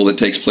ritual that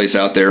takes place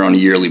out there on a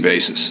yearly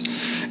basis.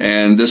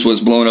 And this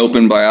was blown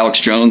open by Alex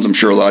Jones. I'm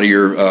sure a lot of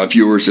your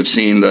viewers have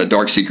seen the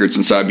dark secrets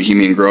inside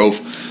Bohemian Grove.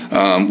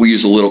 We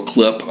use a little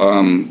clip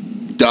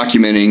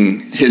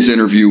documenting his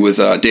interview with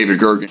David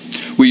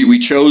Gergen. We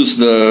chose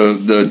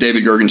the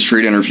David Gergen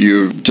Street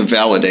interview to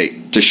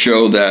validate, to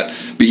show that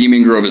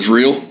Bohemian Grove is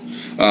real,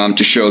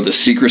 to show the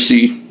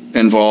secrecy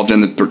involved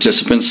in the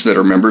participants that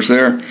are members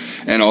there,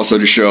 and also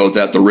to show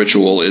that the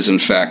ritual is in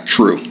fact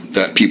true,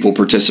 that people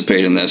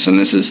participate in this, and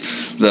this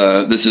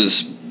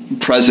is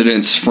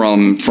precedents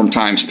from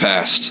times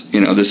past.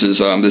 You know, this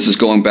is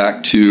going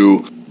back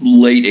to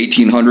late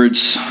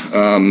 1800s,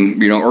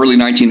 early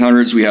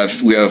 1900s. We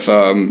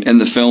have in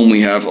the film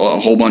we have a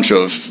whole bunch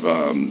of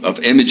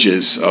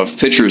images, of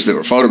pictures that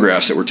were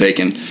photographs that were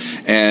taken,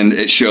 and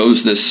it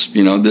shows this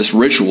this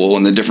ritual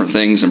and the different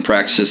things and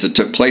practices that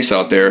took place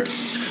out there.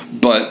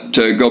 But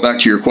to go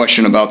back to your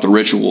question about the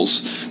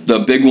rituals, the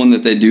big one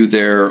that they do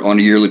there on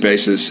a yearly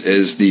basis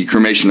is the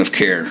cremation of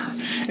care,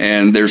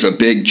 and there's a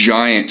big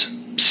giant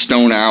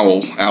stone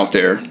owl out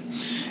there,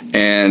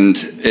 And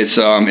it's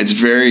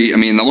very, I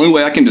mean, the only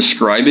way I can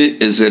describe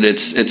it is that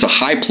it's a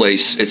high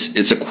place.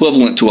 It's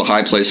equivalent to a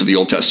high place of the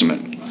Old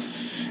Testament.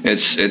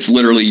 It's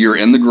literally, you're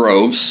in the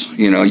groves,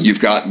 you know,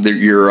 you've got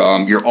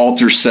your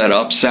altar set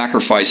up,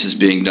 sacrifices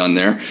being done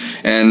there.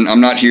 And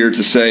I'm not here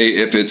to say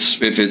if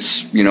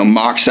it's you know,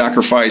 mock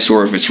sacrifice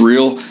or if it's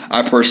real.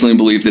 I personally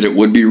believe that it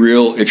would be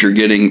real if you're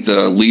getting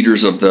the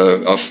leaders of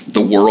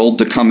the world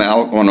to come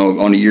out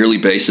on a yearly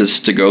basis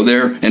to go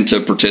there and to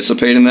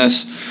participate in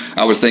this.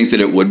 I would think that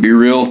it would be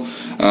real.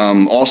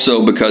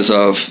 Also because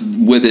of,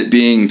 with it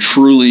being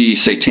truly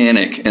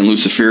satanic and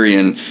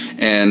Luciferian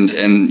and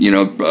you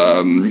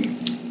know,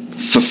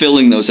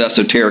 fulfilling those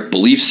esoteric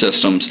belief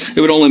systems, it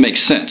would only make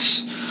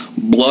sense.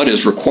 Blood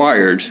is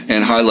required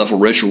in high-level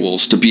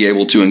rituals to be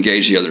able to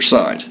engage the other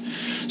side.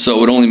 So it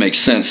would only make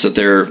sense that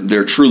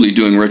they're truly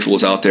doing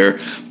rituals out there.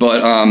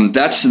 But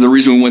that's the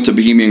reason we went to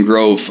Bohemian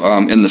Grove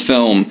in the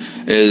film,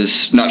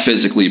 is not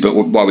physically, but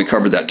while we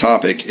covered that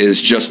topic, is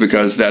just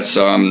because that's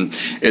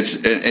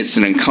it's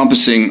an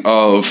encompassing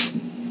of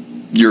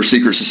your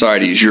secret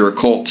societies, your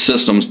occult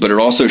systems, but it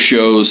also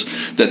shows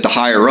that the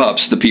higher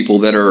ups, the people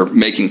that are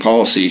making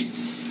policy,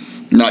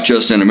 not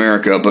just in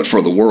America, but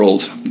for the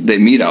world, they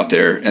meet out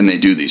there and they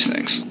do these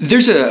things.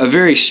 There's a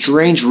very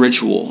strange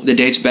ritual that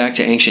dates back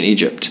to ancient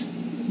Egypt,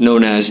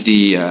 known as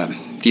the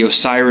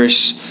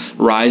Osiris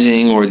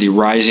Rising, or the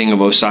Rising of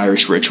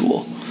Osiris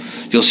ritual.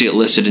 You'll see it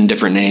listed in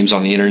different names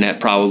on the internet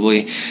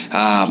probably.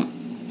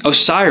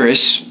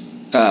 Osiris,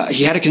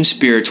 he had a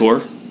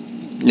conspirator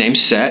named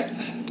Set,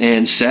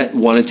 and Set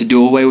wanted to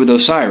do away with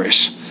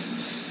Osiris.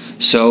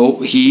 So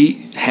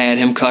he had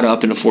him cut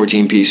up into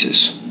 14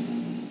 pieces.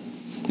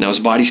 Now his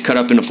body's cut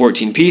up into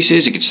 14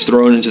 pieces. It gets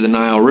thrown into the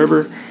Nile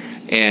River.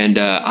 And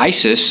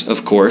Isis,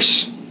 of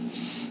course,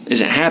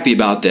 isn't happy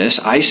about this.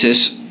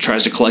 Isis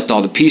tries to collect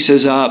all the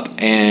pieces up,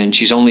 and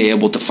she's only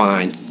able to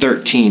find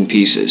 13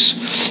 pieces.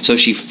 So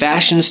she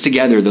fashions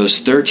together those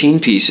 13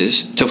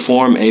 pieces to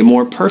form a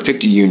more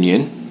perfect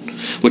union,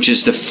 which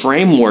is the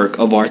framework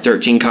of our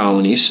 13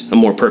 colonies, a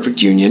more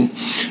perfect union,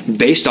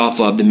 based off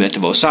of the myth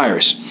of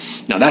Osiris.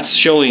 Now that's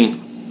showing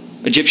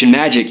Egyptian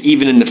magic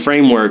even in the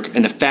framework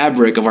and the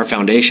fabric of our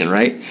foundation,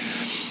 right?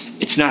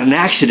 It's not an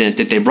accident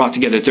that they brought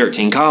together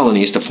 13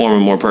 colonies to form a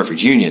more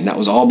perfect union. That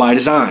was all by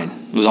design.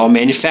 It was all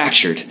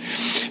manufactured.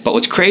 But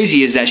what's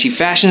crazy is that she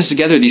fashions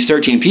together these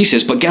 13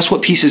 pieces, but guess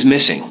what piece is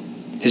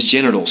missing? His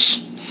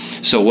genitals.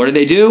 So what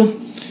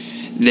do?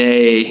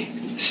 They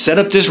set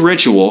up this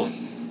ritual.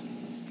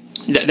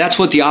 That's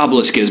what the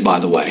obelisk is, by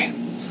the way.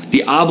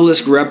 The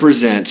obelisk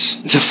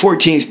represents the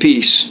 14th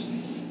piece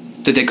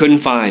that they couldn't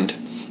find.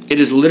 It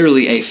is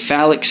literally a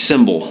phallic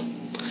symbol.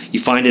 You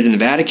find it in the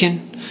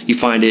Vatican. You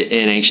find it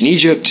in ancient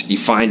Egypt. You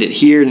find it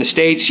here in the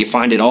States. You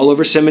find it all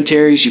over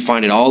cemeteries. You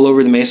find it all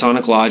over the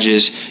Masonic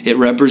lodges. It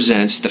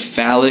represents the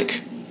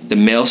phallic, the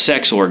male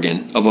sex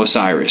organ of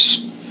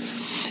Osiris.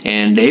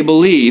 And they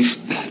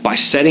believe by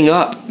setting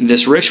up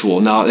this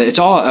ritual, now it's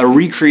all a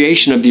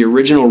recreation of the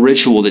original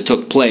ritual that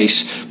took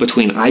place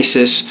between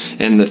Isis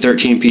and the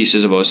 13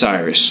 pieces of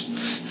Osiris,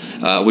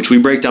 which we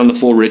break down the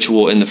full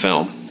ritual in the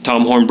film.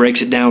 Tom Horn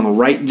breaks it down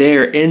right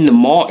there in the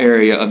mall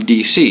area of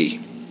D.C.,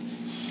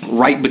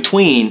 right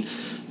between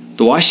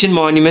the Washington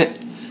Monument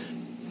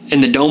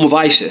and the Dome of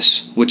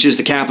Isis, which is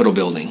the Capitol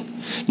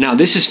building. Now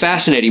this is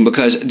fascinating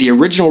because the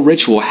original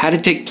ritual had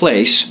to take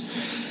place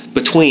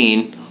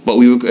between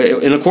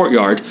in a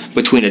courtyard,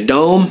 between a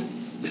dome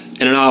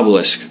and an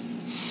obelisk.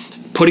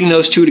 Putting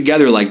those two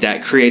together like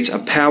that creates a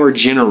power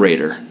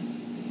generator,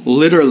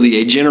 literally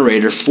a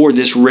generator for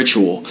this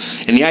ritual.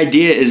 And the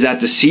idea is that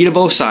the seed of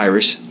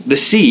Osiris, the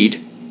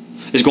seed,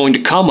 is going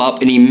to come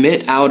up and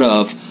emit out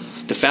of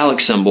the phallic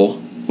symbol,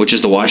 which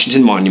is the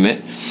Washington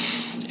Monument,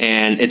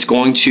 and it's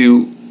going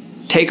to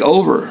take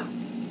over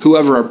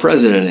whoever our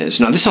president is.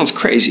 Now this sounds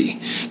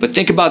crazy, but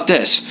think about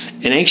this.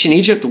 In ancient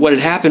Egypt, what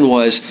had happened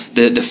was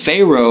the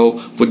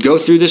Pharaoh would go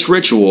through this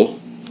ritual,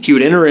 he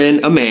would enter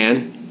in a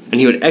man, and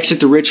he would exit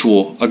the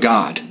ritual a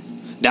god.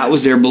 That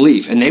was their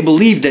belief, and they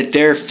believed that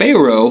their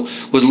Pharaoh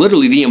was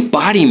literally the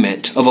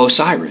embodiment of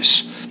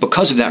Osiris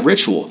because of that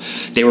ritual.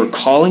 They were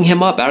calling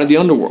him up out of the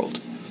underworld.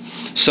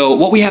 So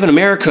what we have in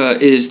America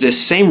is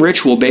this same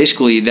ritual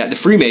basically that the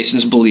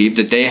Freemasons believe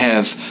that they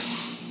have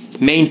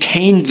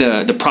maintained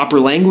the proper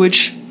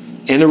language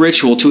and the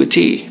ritual to a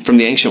T from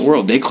the ancient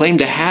world. They claim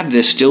to have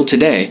this still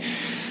today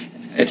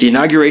at the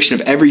inauguration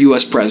of every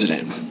U.S.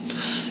 president.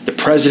 The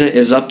president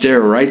is up there,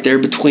 right there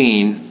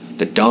between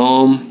the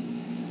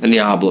dome and the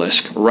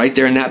obelisk, right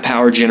there in that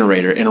power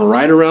generator, and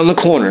right around the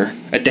corner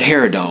at the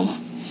Herodome,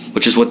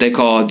 which is what they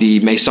call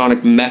the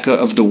Masonic Mecca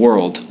of the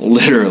world,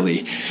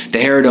 literally. The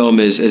Herodome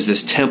is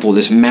this temple,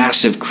 this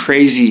massive,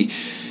 crazy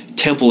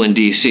temple in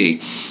D.C.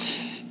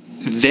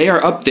 They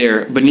are up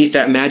there beneath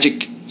that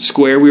magic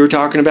square we were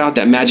talking about,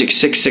 that magic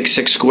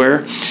 666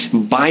 square,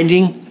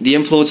 binding the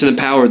influence and the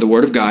power of the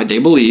Word of God. They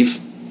believe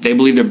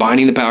they're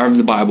binding the power of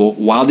the Bible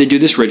while they do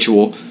this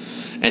ritual,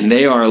 and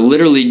they are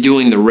literally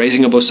doing the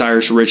raising of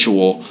Osiris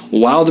ritual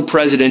while the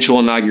presidential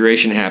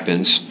inauguration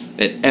happens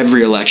at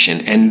every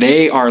election, and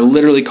they are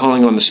literally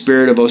calling on the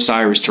spirit of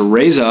Osiris to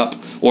raise up,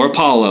 or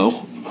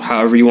Apollo,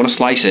 however you want to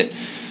slice it,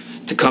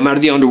 to come out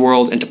of the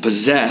underworld and to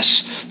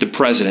possess the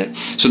president.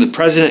 So the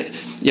president,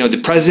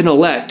 the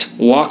president-elect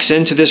walks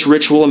into this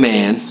ritual a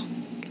man,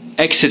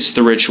 exits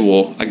the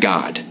ritual a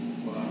god.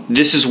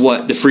 This is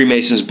what the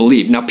Freemasons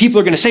believe. Now, people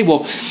are going to say,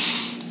 well,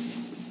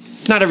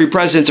 not every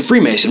president's a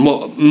Freemason.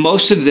 Well,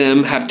 most of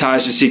them have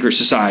ties to secret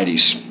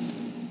societies,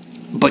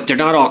 but they're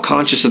not all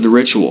conscious of the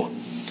ritual.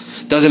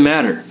 Doesn't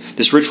matter.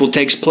 This ritual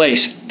takes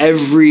place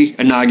every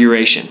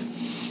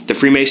inauguration. The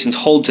Freemasons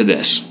hold to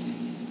this.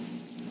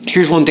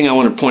 Here's one thing I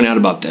want to point out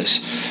about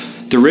this.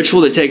 The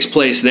ritual that takes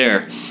place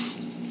there,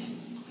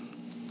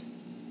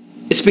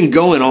 it's been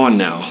going on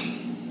now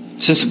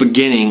since the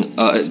beginning,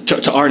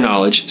 to our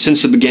knowledge,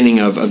 since the beginning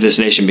of this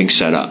nation being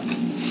set up.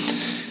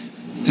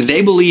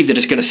 They believe that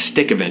it's going to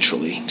stick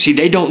eventually. See,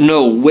 they don't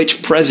know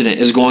which president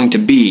is going to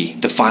be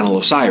the final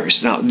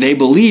Osiris. Now, they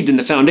believed in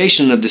the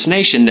foundation of this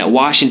nation that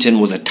Washington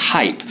was a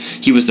type.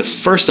 He was the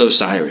first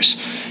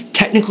Osiris.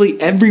 Technically,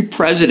 every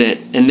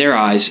president in their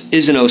eyes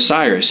is an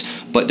Osiris,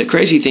 but the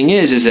crazy thing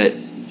is that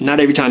not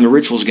every time the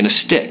ritual is going to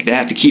stick. They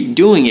have to keep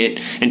doing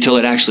it until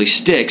it actually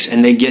sticks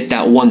and they get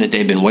that one that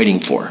they've been waiting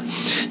for.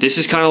 This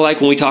is kind of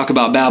like when we talk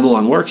about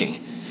Babylon working.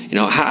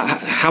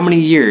 How many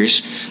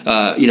years,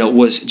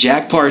 was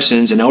Jack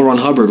Parsons and L. Ron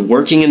Hubbard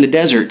working in the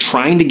desert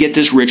trying to get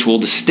this ritual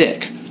to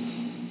stick?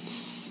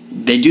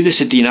 They do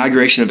this at the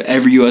inauguration of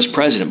every U.S.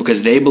 president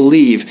because they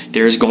believe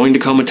there is going to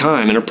come a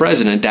time in a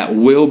president that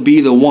will be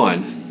the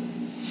one.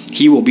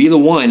 He will be the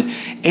one,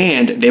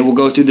 and they will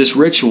go through this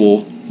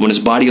ritual when his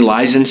body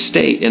lies in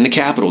state in the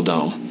Capitol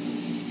Dome.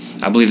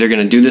 I believe they're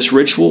going to do this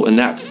ritual, and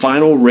that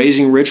final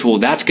raising ritual,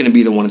 that's going to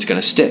be the one that's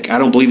going to stick. I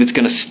don't believe it's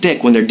going to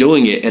stick when they're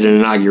doing it at an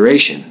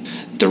inauguration.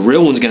 The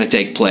real one's going to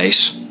take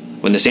place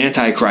when this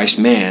Antichrist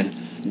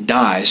man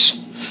dies.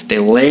 They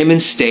lay him in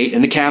state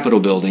in the Capitol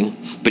building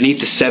beneath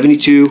the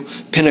 72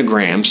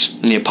 pentagrams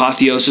and the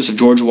apotheosis of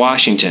George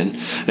Washington.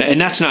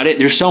 And that's not it.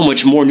 There's so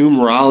much more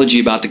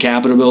numerology about the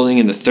Capitol building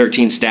and the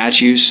 13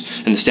 statues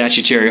and the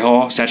statutory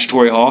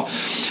hall.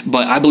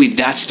 But I believe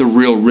that's the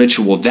real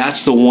ritual.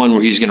 That's the one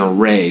where he's going to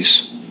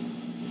raise,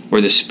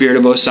 where the spirit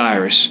of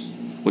Osiris,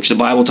 which the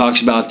Bible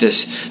talks about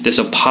this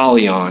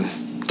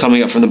Apollyon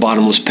coming up from the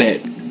bottomless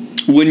pit.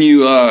 When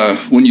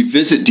you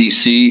visit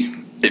D.C.,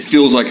 it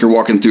feels like you're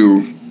walking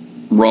through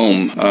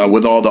Rome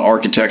with all the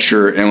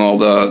architecture and all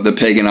the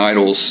pagan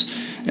idols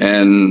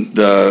and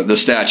the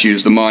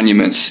statues, the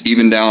monuments,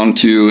 even down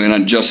to,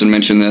 and Justen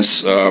mentioned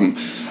this,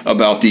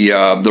 about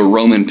the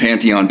Roman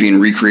Pantheon being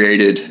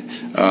recreated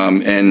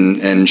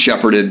and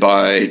shepherded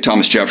by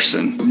Thomas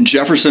Jefferson.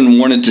 Jefferson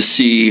wanted to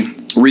see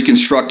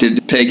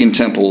reconstructed pagan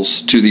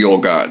temples to the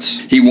old gods.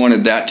 He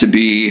wanted that to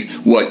be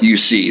what you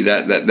see.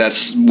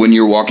 That's when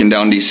you're walking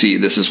down DC,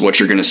 this is what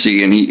you're going to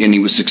see, and he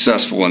was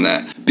successful in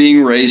that.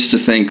 Being raised to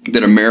think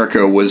that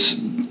America was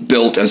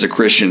built as a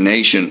Christian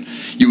nation,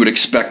 you would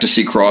expect to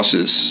see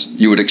crosses.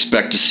 You would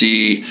expect to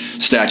see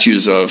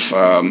statues of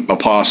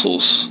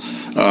apostles.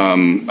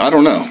 I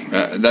don't know.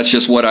 That's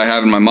just what I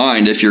have in my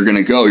mind. If you're going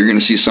to go, you're going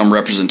to see some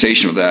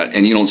representation of that,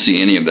 and you don't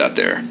see any of that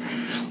there.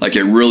 Like,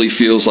 it really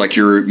feels like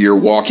you're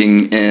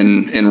walking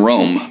in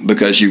Rome,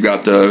 because you've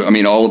got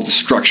all of the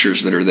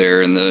structures that are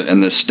there and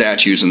the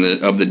statues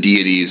and of the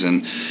deities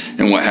and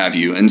what have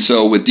you. And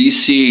so with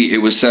DC, it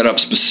was set up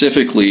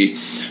specifically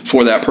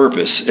for that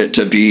purpose,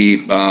 to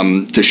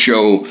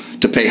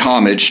pay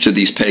homage to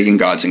these pagan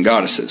gods and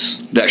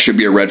goddesses. That should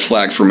be a red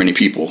flag for many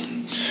people.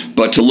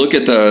 But to look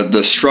at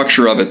the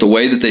structure of it, the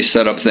way that they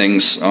set up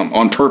things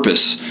on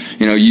purpose,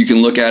 you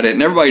can look at it,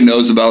 and everybody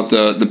knows about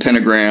the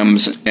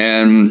pentagrams,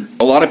 and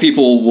a lot of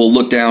people will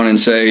look down and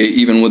say,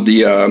 even with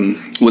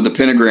the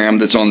pentagram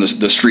that's on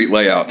the street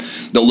layout,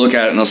 they'll look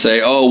at it and they'll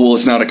say, oh, well,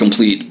 it's not a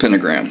complete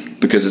pentagram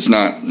because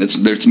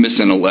it's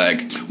missing a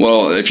leg.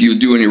 Well, if you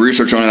do any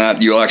research on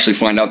that, you'll actually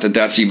find out that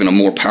that's even a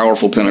more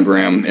powerful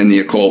pentagram in the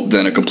occult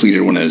than a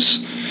completed one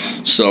is.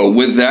 So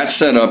with that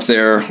set up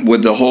there,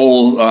 with the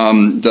whole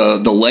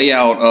the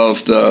layout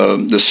of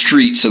the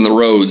streets and the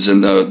roads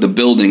and the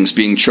buildings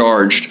being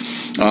charged,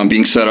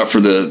 being set up for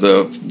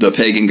the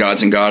pagan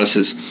gods and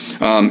goddesses,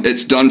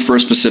 it's done for a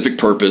specific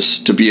purpose,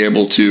 to be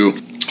able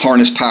to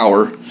harness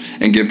power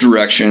and give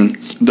direction.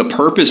 The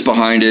purpose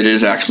behind it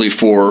is actually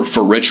for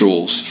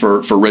rituals,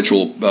 for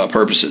ritual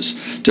purposes,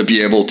 to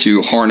be able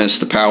to harness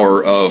the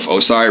power of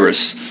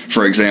Osiris,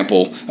 for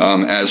example,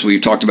 as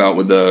we've talked about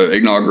with the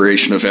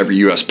inauguration of every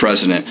U.S.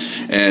 president,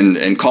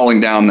 and calling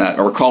down that,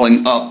 or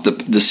calling up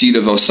the seat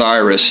of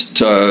Osiris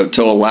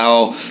to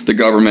allow the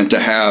government to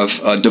have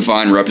a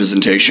divine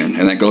representation.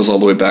 And that goes all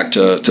the way back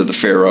to the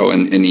Pharaoh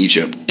in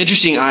Egypt.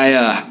 Interesting.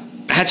 I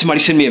had somebody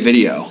send me a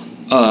video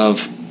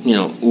of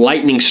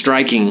lightning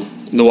striking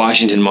the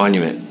Washington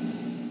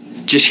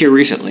Monument just here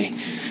recently.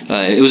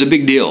 It was a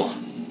big deal.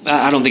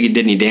 I don't think it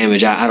did any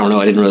damage. I don't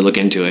know. I didn't really look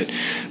into it.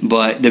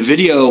 But the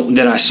video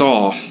that I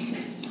saw,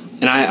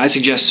 and I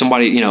suggest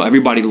somebody,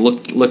 everybody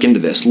look into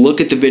this.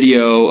 Look at the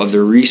video of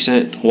the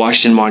recent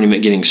Washington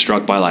Monument getting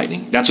struck by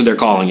lightning. That's what they're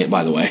calling it,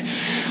 by the way.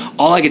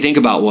 all I could think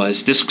about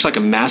was, this looks like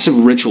a massive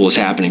ritual is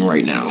happening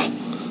right now.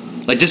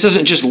 Like, this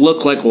doesn't just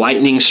look like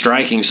lightning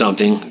striking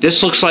something.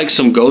 This looks like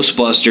some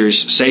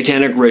Ghostbusters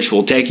satanic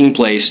ritual taking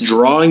place,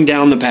 drawing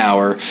down the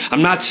power.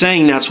 I'm not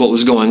saying that's what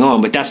was going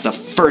on, but that's the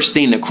first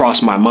thing that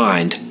crossed my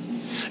mind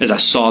as I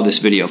saw this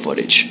video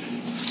footage.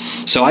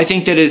 So I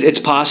think that it's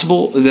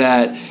possible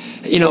that,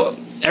 you know,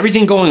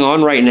 everything going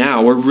on right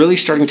now, we're really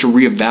starting to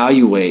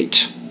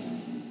reevaluate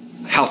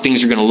how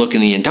things are going to look in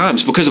the end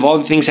times because of all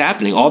the things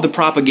happening, all the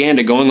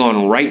propaganda going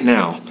on right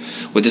now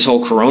with this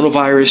whole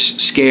coronavirus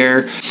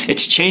scare.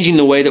 It's changing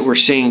the way that we're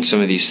seeing some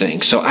of these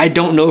things. So I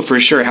don't know for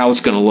sure how it's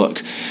going to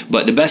look.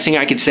 But the best thing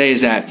I could say is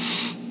that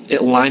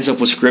it lines up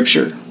with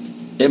Scripture.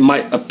 It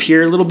might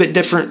appear a little bit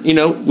different. You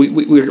know,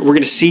 we're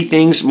going to see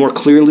things more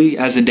clearly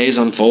as the days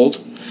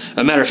unfold.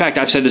 A matter of fact,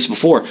 I've said this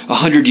before,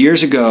 100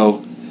 years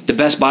ago, the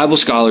best Bible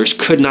scholars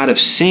could not have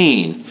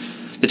seen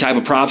the type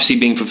of prophecy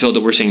being fulfilled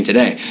that we're seeing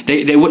today.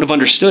 They wouldn't have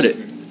understood it.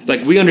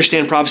 Like, we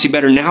understand prophecy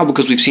better now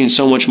because we've seen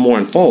so much more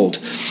unfold.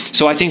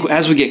 So I think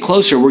as we get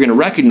closer, we're going to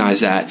recognize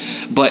that.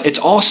 But it's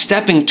all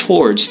stepping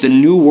towards the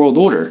New World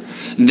Order.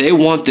 They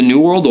want the New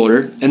World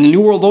Order, and the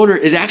New World Order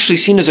is actually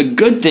seen as a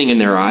good thing in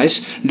their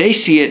eyes. They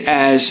see it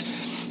as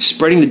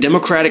spreading the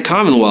democratic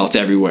commonwealth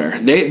everywhere.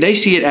 They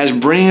see it as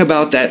bringing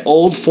about that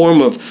old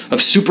form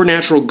of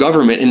supernatural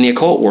government in the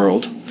occult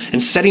world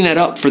and setting that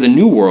up for the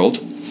New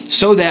World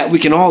so that we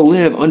can all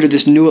live under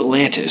this new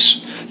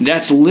Atlantis.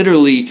 That's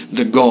literally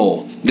the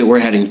goal that we're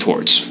heading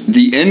towards.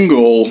 The end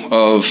goal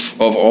of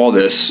all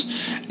this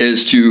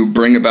is to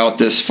bring about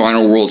this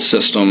final world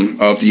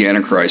system of the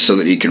Antichrist so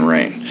that he can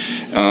reign.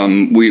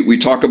 We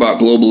talk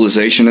about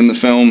globalization in the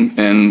film,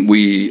 and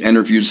we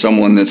interviewed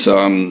someone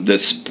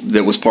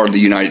that was part of the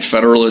United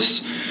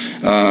Federalists,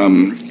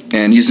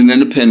 and he's an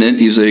independent.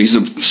 He's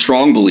a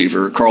strong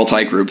believer. Carl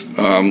Teichrib,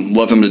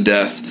 love him to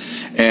death.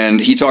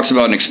 And he talks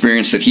about an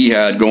experience that he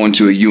had going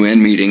to a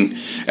UN meeting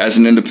as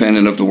an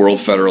independent of the World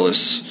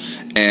Federalists.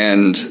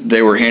 And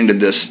they were handed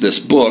this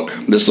book,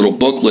 this little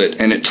booklet,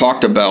 and it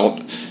talked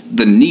about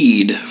the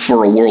need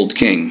for a world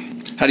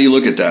king. How do you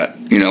look at that?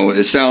 You know,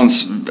 it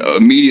sounds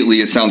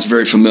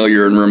very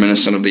familiar and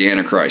reminiscent of the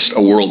Antichrist,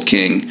 a world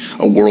king,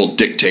 a world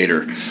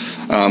dictator.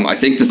 I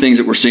think the things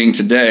that we're seeing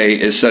today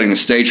is setting the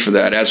stage for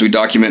that. As we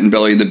document in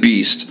Belly of the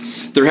Beast,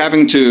 they're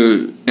having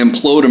to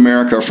implode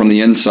America from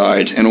the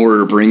inside in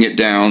order to bring it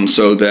down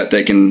so that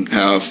they can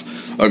have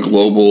a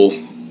global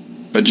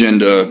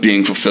agenda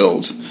being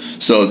fulfilled,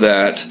 so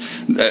that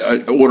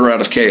order out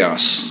of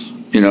chaos.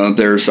 You know,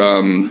 there's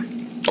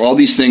all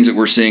these things that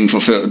we're seeing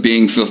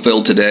being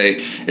fulfilled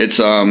today.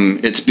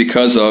 It's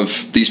because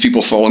of these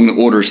people following the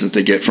orders that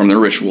they get from their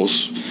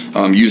rituals,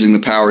 using the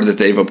power that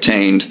they've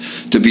obtained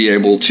to be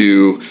able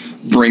to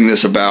bring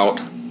this about.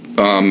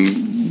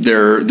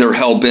 They're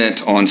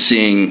hell-bent on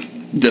seeing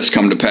this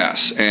come to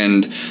pass.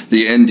 And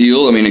the end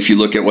deal, I mean, if you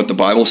look at what the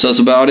Bible says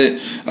about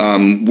it,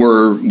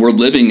 we're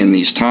living in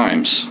these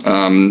times.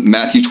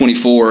 Matthew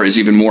 24 is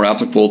even more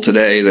applicable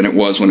today than it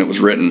was when it was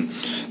written.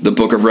 The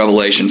book of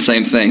Revelation,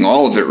 same thing,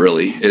 all of it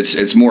really.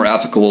 It's more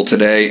applicable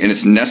today, and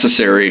it's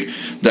necessary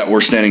that we're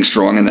standing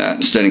strong in that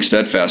and standing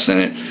steadfast in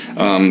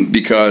it.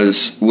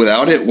 Because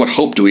without it, what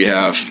hope do we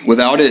have?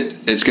 Without it,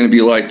 it's going to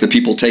be like the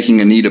people taking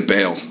a knee to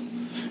Baal.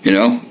 You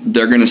know,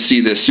 they're going to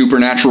see this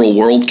supernatural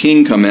world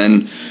king come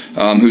in,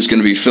 who's going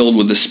to be filled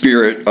with the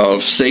spirit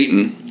of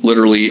Satan,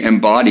 literally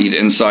embodied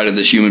inside of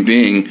this human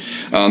being.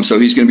 So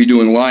he's going to be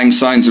doing lying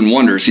signs and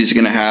wonders. He's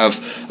going to have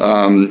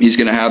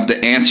the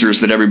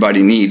answers that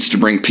everybody needs to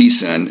bring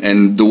peace in.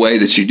 And the way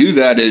that you do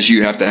that is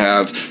you have to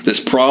have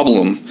this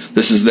problem.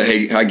 This is the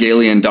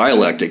Hegelian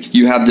dialectic.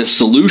 You have this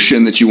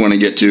solution that you want to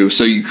get to.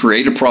 So you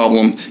create a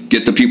problem,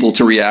 get the people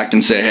to react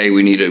and say, hey,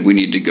 we need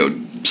to go.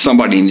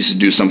 Somebody needs to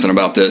do something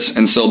about this.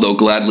 And so they'll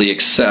gladly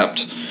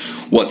accept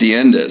what the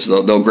end is.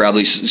 They'll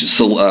gladly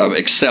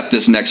accept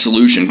this next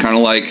solution, kind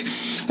of like,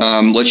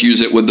 let's use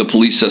it with the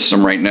police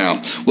system right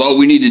now. Well,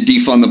 we need to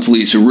defund the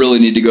police. We really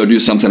need to go do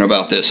something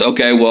about this.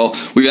 Okay, well,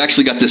 we've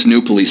actually got this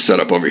new police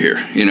set up over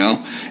here, you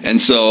know? And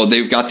so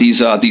they've got these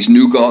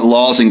new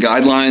laws and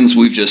guidelines.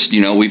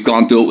 We've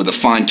gone through it with a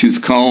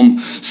fine-tooth comb.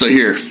 So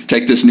here,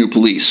 take this new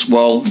police.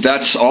 Well,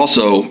 that's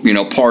also,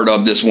 part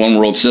of this one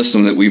world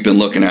system that we've been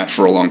looking at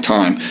for a long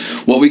time.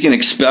 What we can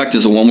expect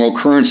is a one world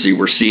currency.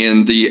 We're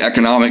seeing the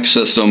economic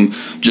system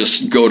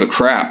just go to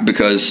crap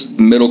because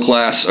middle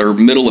class or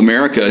middle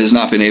America has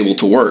not been able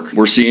to work.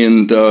 We're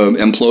seeing the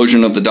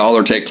implosion of the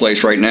dollar take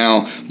place right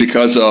now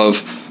because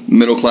of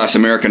middle-class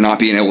America not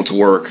being able to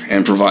work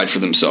and provide for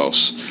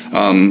themselves.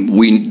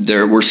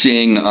 We're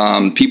seeing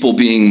people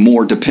being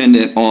more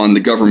dependent on the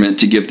government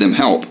to give them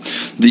help.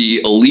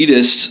 The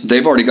elitists,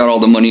 they've already got all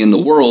the money in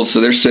the world, so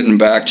they're sitting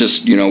back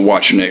just,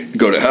 watching it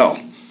go to hell.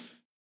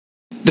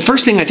 The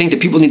first thing I think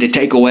that people need to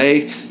take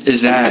away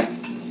is that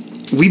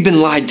we've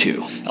been lied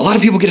to. A lot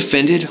of people get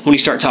offended when you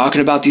start talking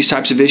about these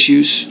types of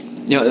issues.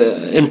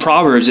 In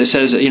Proverbs, it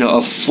says,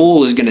 a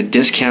fool is going to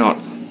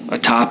discount a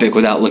topic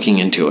without looking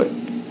into it.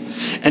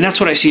 And that's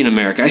what I see in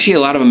America. I see a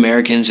lot of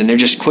Americans, and they're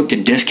just quick to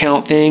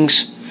discount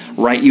things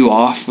write you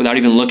off without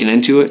even looking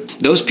into it.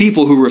 Those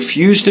people who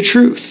refuse the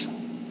truth,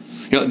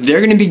 they're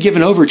going to be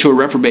given over to a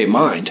reprobate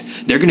mind.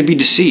 They're going to be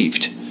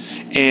deceived.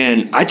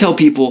 And I tell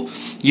people,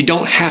 you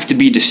don't have to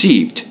be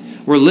deceived.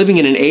 We're living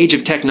in an age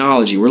of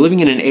technology. We're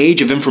living in an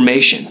age of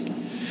information.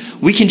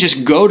 We can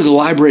just go to the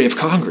Library of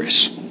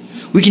Congress.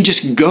 We can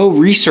just go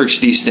research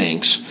these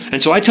things.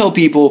 And so I tell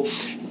people,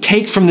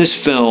 take from this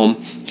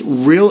film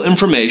real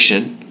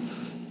information,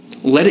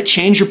 let it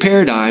change your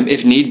paradigm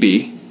if need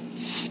be,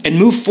 and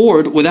move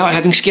forward without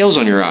having scales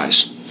on your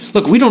eyes.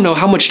 Look, we don't know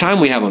how much time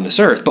we have on this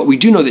earth, but we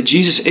do know that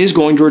Jesus is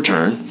going to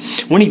return.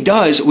 When he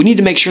does, we need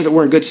to make sure that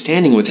we're in good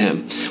standing with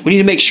him. We need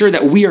to make sure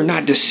that we are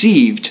not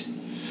deceived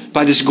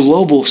by this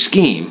global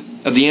scheme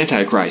of the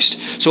Antichrist.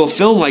 So a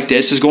film like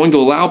this is going to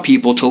allow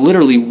people to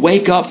literally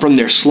wake up from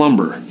their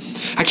slumber.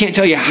 I can't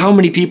tell you how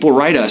many people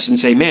write us and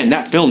say, man,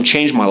 that film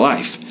changed my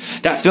life.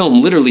 That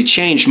film literally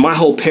changed my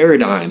whole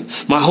paradigm,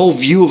 my whole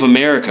view of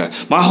America,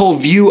 my whole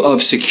view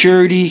of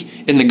security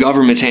in the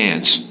government's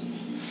hands.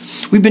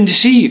 We've been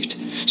deceived.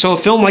 So a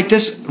film like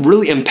this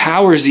really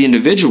empowers the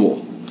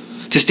individual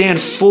to stand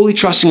fully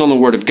trusting on the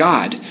Word of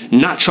God,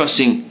 not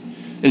trusting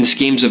in the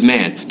schemes of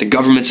man, the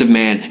governments of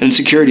man, and the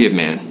security of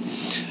man.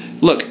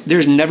 Look,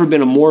 there's never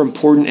been a more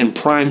important and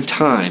prime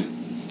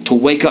time to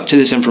wake up to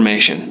this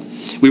information.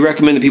 We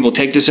recommend that people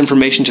take this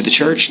information to the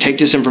church, take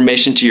this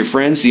information to your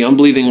friends, the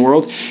unbelieving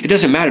world. It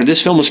doesn't matter.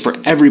 This film is for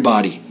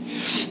everybody.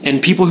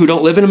 And people who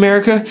don't live in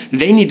America,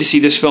 they need to see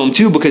this film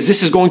too, because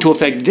this is going to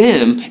affect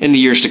them in the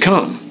years to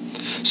come.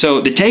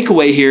 So the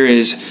takeaway here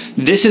is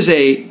this is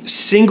a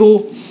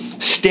single,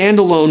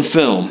 standalone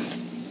film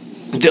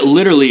that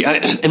literally,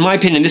 in my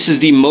opinion, this is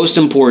the most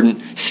important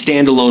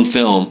standalone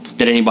film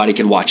that anybody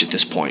can watch at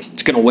this point.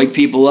 It's going to wake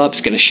people up,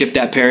 it's going to shift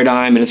that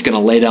paradigm, and it's going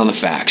to lay down the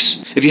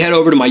facts. If you head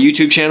over to my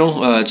YouTube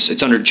channel,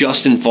 it's under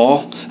Justen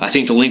Faull. I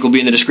think the link will be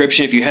in the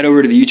description. If you head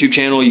over to the YouTube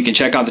channel, you can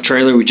check out the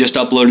trailer. We just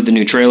uploaded the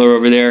new trailer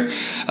over there.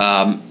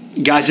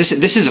 Guys,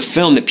 this is a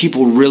film that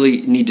people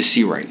really need to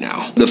see right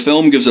now. The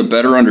film gives a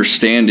better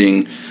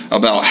understanding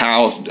about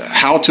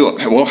how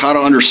to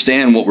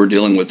understand what we're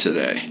dealing with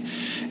today.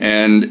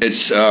 And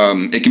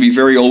it can be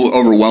very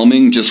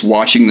overwhelming just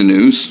watching the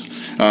news.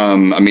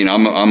 I mean,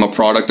 I'm a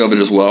product of it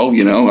as well.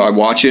 I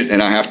watch it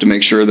and I have to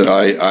make sure that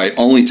I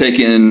only take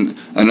in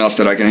enough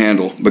that I can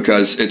handle,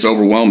 because it's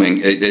overwhelming.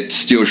 It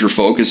steals your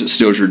focus. It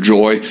steals your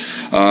joy.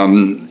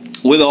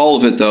 With all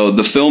of it, though,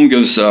 the film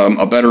gives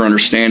a better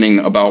understanding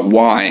about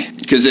why.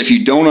 Because if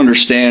you don't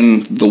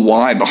understand the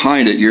why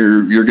behind it,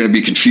 you're going to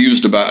be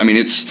confused about. I mean,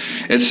 it's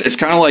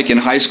kind of like in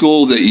high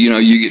school that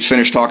you get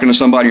finished talking to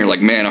somebody, and you're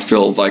like, man, I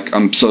feel like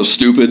I'm so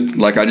stupid.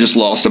 Like I just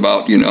lost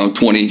about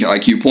 20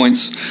 IQ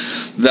points.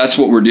 That's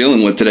what we're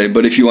dealing with today.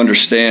 But if you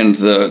understand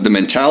the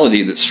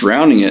mentality that's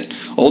surrounding it,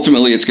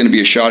 ultimately it's going to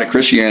be a shot at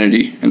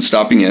Christianity and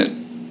stopping it,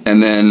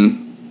 and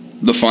then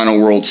the final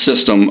world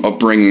system of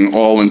bringing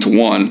all into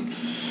one.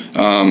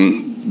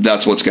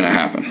 That's what's going to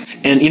happen.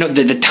 And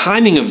the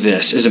timing of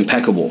this is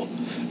impeccable.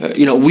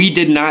 We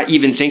did not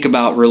even think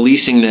about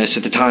releasing this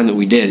at the time that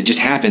we did. It just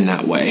happened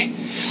that way.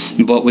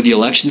 But with the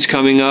elections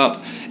coming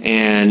up,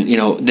 and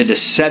the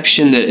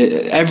deception that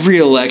every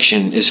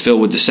election is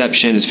filled with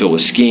deception, it's filled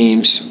with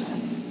schemes,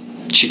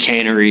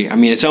 chicanery. I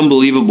mean, it's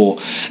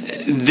unbelievable.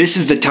 This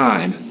is the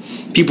time.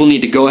 People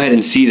need to go ahead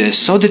and see this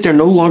so that they're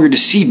no longer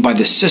deceived by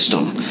this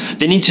system.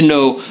 They need to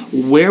know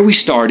where we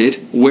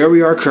started, where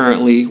we are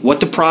currently, what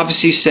the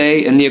prophecies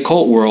say in the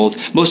occult world,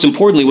 most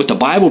importantly, what the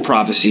Bible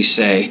prophecies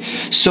say,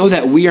 so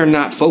that we are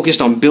not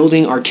focused on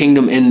building our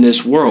kingdom in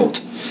this world.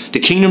 The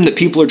kingdom that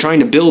people are trying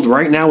to build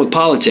right now with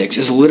politics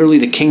is literally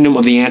the kingdom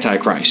of the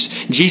Antichrist.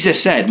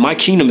 Jesus said, my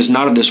kingdom is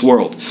not of this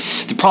world.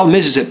 The problem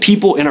is that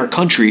people in our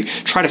country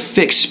try to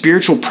fix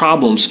spiritual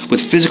problems with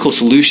physical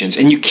solutions,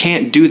 and you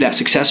can't do that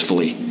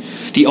successfully.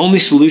 The only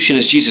solution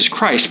is Jesus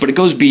Christ, but it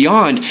goes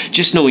beyond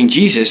just knowing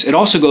Jesus. It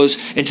also goes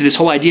into this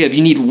whole idea of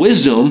you need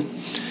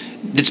wisdom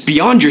that's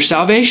beyond your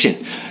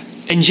salvation.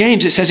 In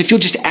James, it says if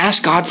you'll just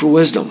ask God for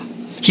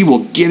wisdom, he will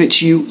give it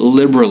to you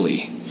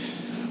liberally.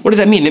 What does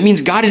that mean? That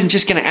means God isn't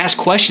just going to ask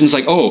questions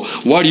like, oh,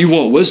 why do you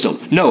want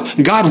wisdom? No,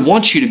 God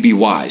wants you to be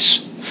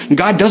wise.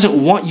 God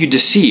doesn't want you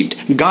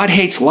deceived. God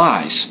hates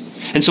lies.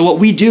 And so what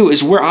we do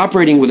is we're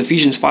operating with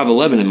Ephesians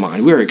 5:11 in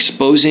mind. We're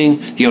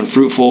exposing the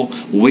unfruitful,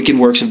 wicked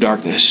works of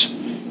darkness.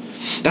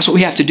 That's what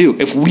we have to do.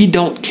 If we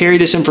don't carry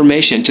this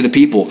information to the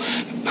people,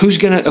 who's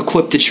going to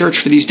equip the church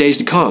for these days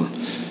to come?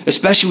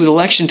 Especially with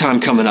election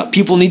time coming up.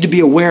 People need to be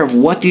aware of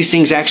what these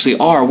things actually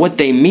are, what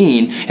they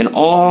mean, and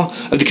all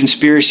of the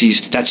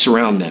conspiracies that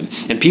surround them.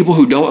 And people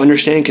who don't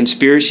understand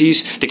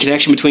conspiracies, the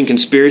connection between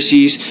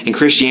conspiracies and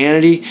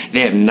Christianity,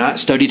 they have not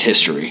studied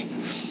history.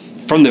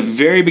 From the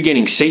very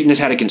beginning, Satan has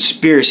had a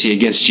conspiracy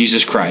against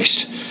Jesus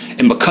Christ.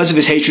 And because of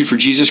his hatred for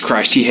Jesus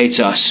Christ, he hates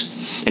us.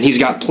 And he's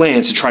got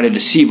plans to try to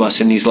deceive us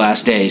in these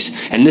last days.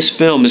 And this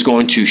film is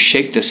going to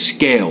shake the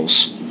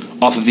scales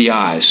off of the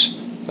eyes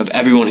of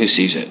everyone who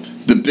sees it.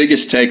 The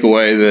biggest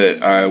takeaway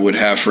that I would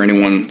have for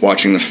anyone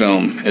watching the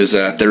film is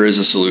that there is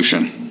a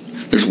solution.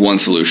 There's one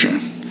solution.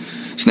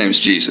 His name is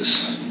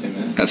Jesus.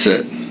 Amen. That's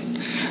it.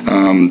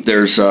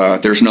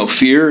 There's no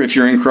fear if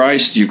you're in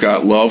Christ. You've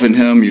got love in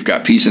Him. You've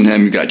got peace in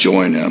Him. You've got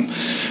joy in Him.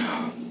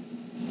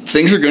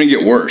 Things are going to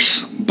get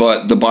worse,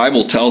 but the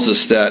Bible tells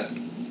us that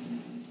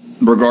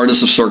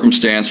regardless of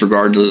circumstance,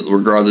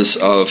 regardless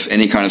of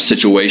any kind of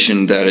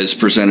situation that is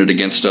presented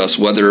against us,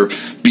 whether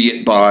be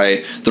it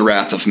by the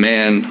wrath of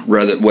man,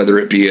 whether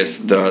it be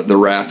the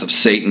wrath of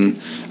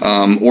Satan,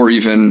 or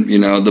even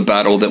the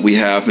battle that we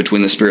have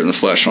between the spirit and the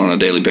flesh on a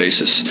daily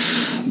basis,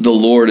 the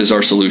Lord is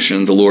our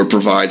solution. The Lord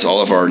provides all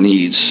of our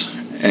needs,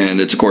 and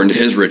it's according to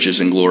His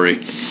riches and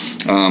glory.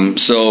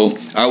 So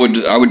I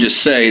would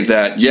just say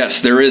that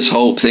yes, there is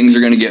hope. Things are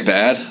going to get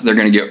bad. They're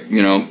going to get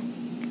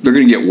they're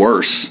going to get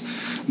worse.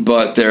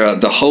 But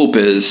the hope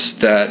is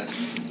that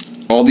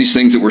all these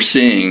things that we're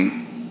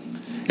seeing,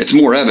 it's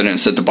more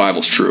evidence that the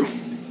Bible's true.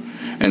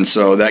 And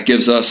so that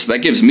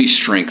gives me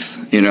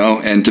strength,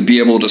 and to be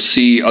able to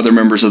see other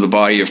members of the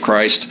body of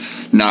Christ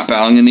not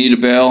bowing the knee to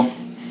Baal,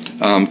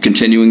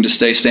 continuing to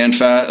stay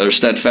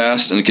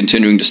steadfast and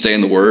continuing to stay in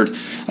the Word.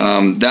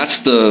 That's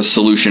the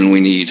solution we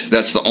need.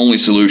 That's the only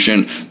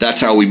solution.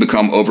 That's how we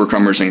become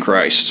overcomers in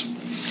Christ.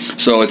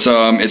 So it's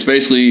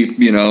basically,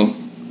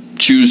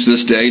 choose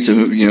this day to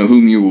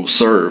whom you will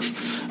serve.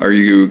 Are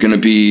you going to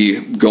be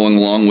going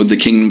along with the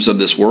kingdoms of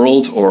this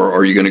world, or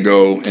are you going to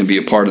go and be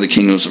a part of the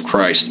kingdoms of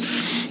Christ?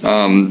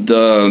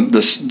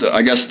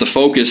 I guess the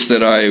focus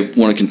that I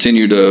want to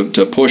continue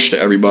to push to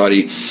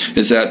everybody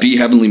is that be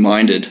heavenly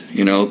minded.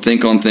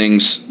 Think on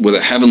things with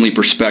a heavenly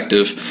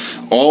perspective.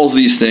 All of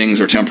these things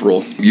are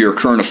temporal. Your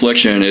current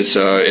affliction,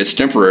 it's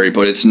temporary,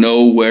 but it's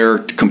nowhere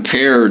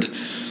compared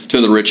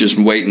to the riches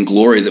and weight and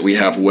glory that we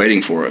have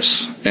waiting for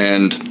us.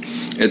 And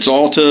it's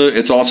all to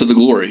the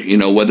glory,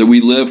 whether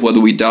we live, whether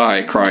we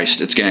die,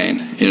 Christ, it's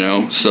gain,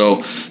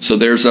 so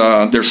there's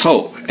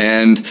hope.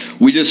 And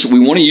we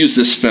want to use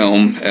this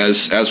film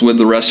as with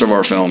the rest of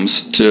our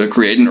films to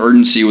create an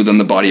urgency within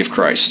the body of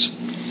Christ,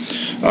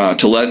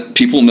 to let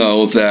people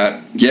know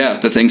that,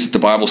 the things that the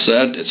Bible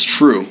said, it's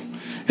true.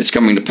 It's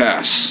coming to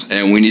pass.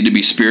 And we need to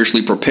be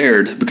spiritually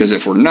prepared, because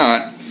if we're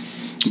not,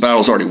 the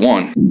battle's already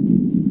won.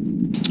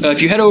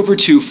 If you head over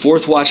to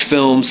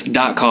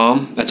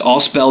fourthwatchfilms.com, that's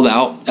all spelled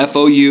out,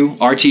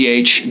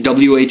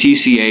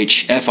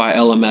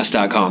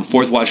 FOURTHWATCHFILMS.com,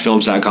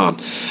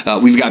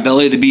 fourthwatchfilms.com. We've got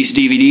Belly of the Beast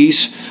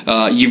DVDs.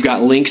 You've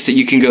got links that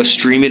you can go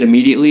stream it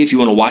immediately if you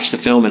want to watch the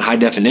film in high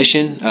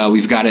definition.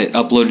 We've got it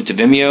uploaded to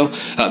Vimeo.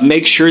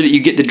 Make sure that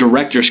you get the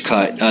director's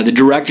cut. The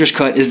director's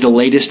cut is the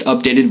latest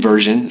updated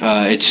version.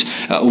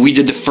 We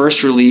did the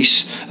first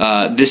release.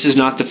 This is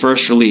not the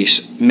first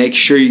release. Make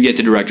sure you get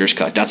the director's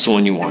cut. That's the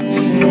one you want.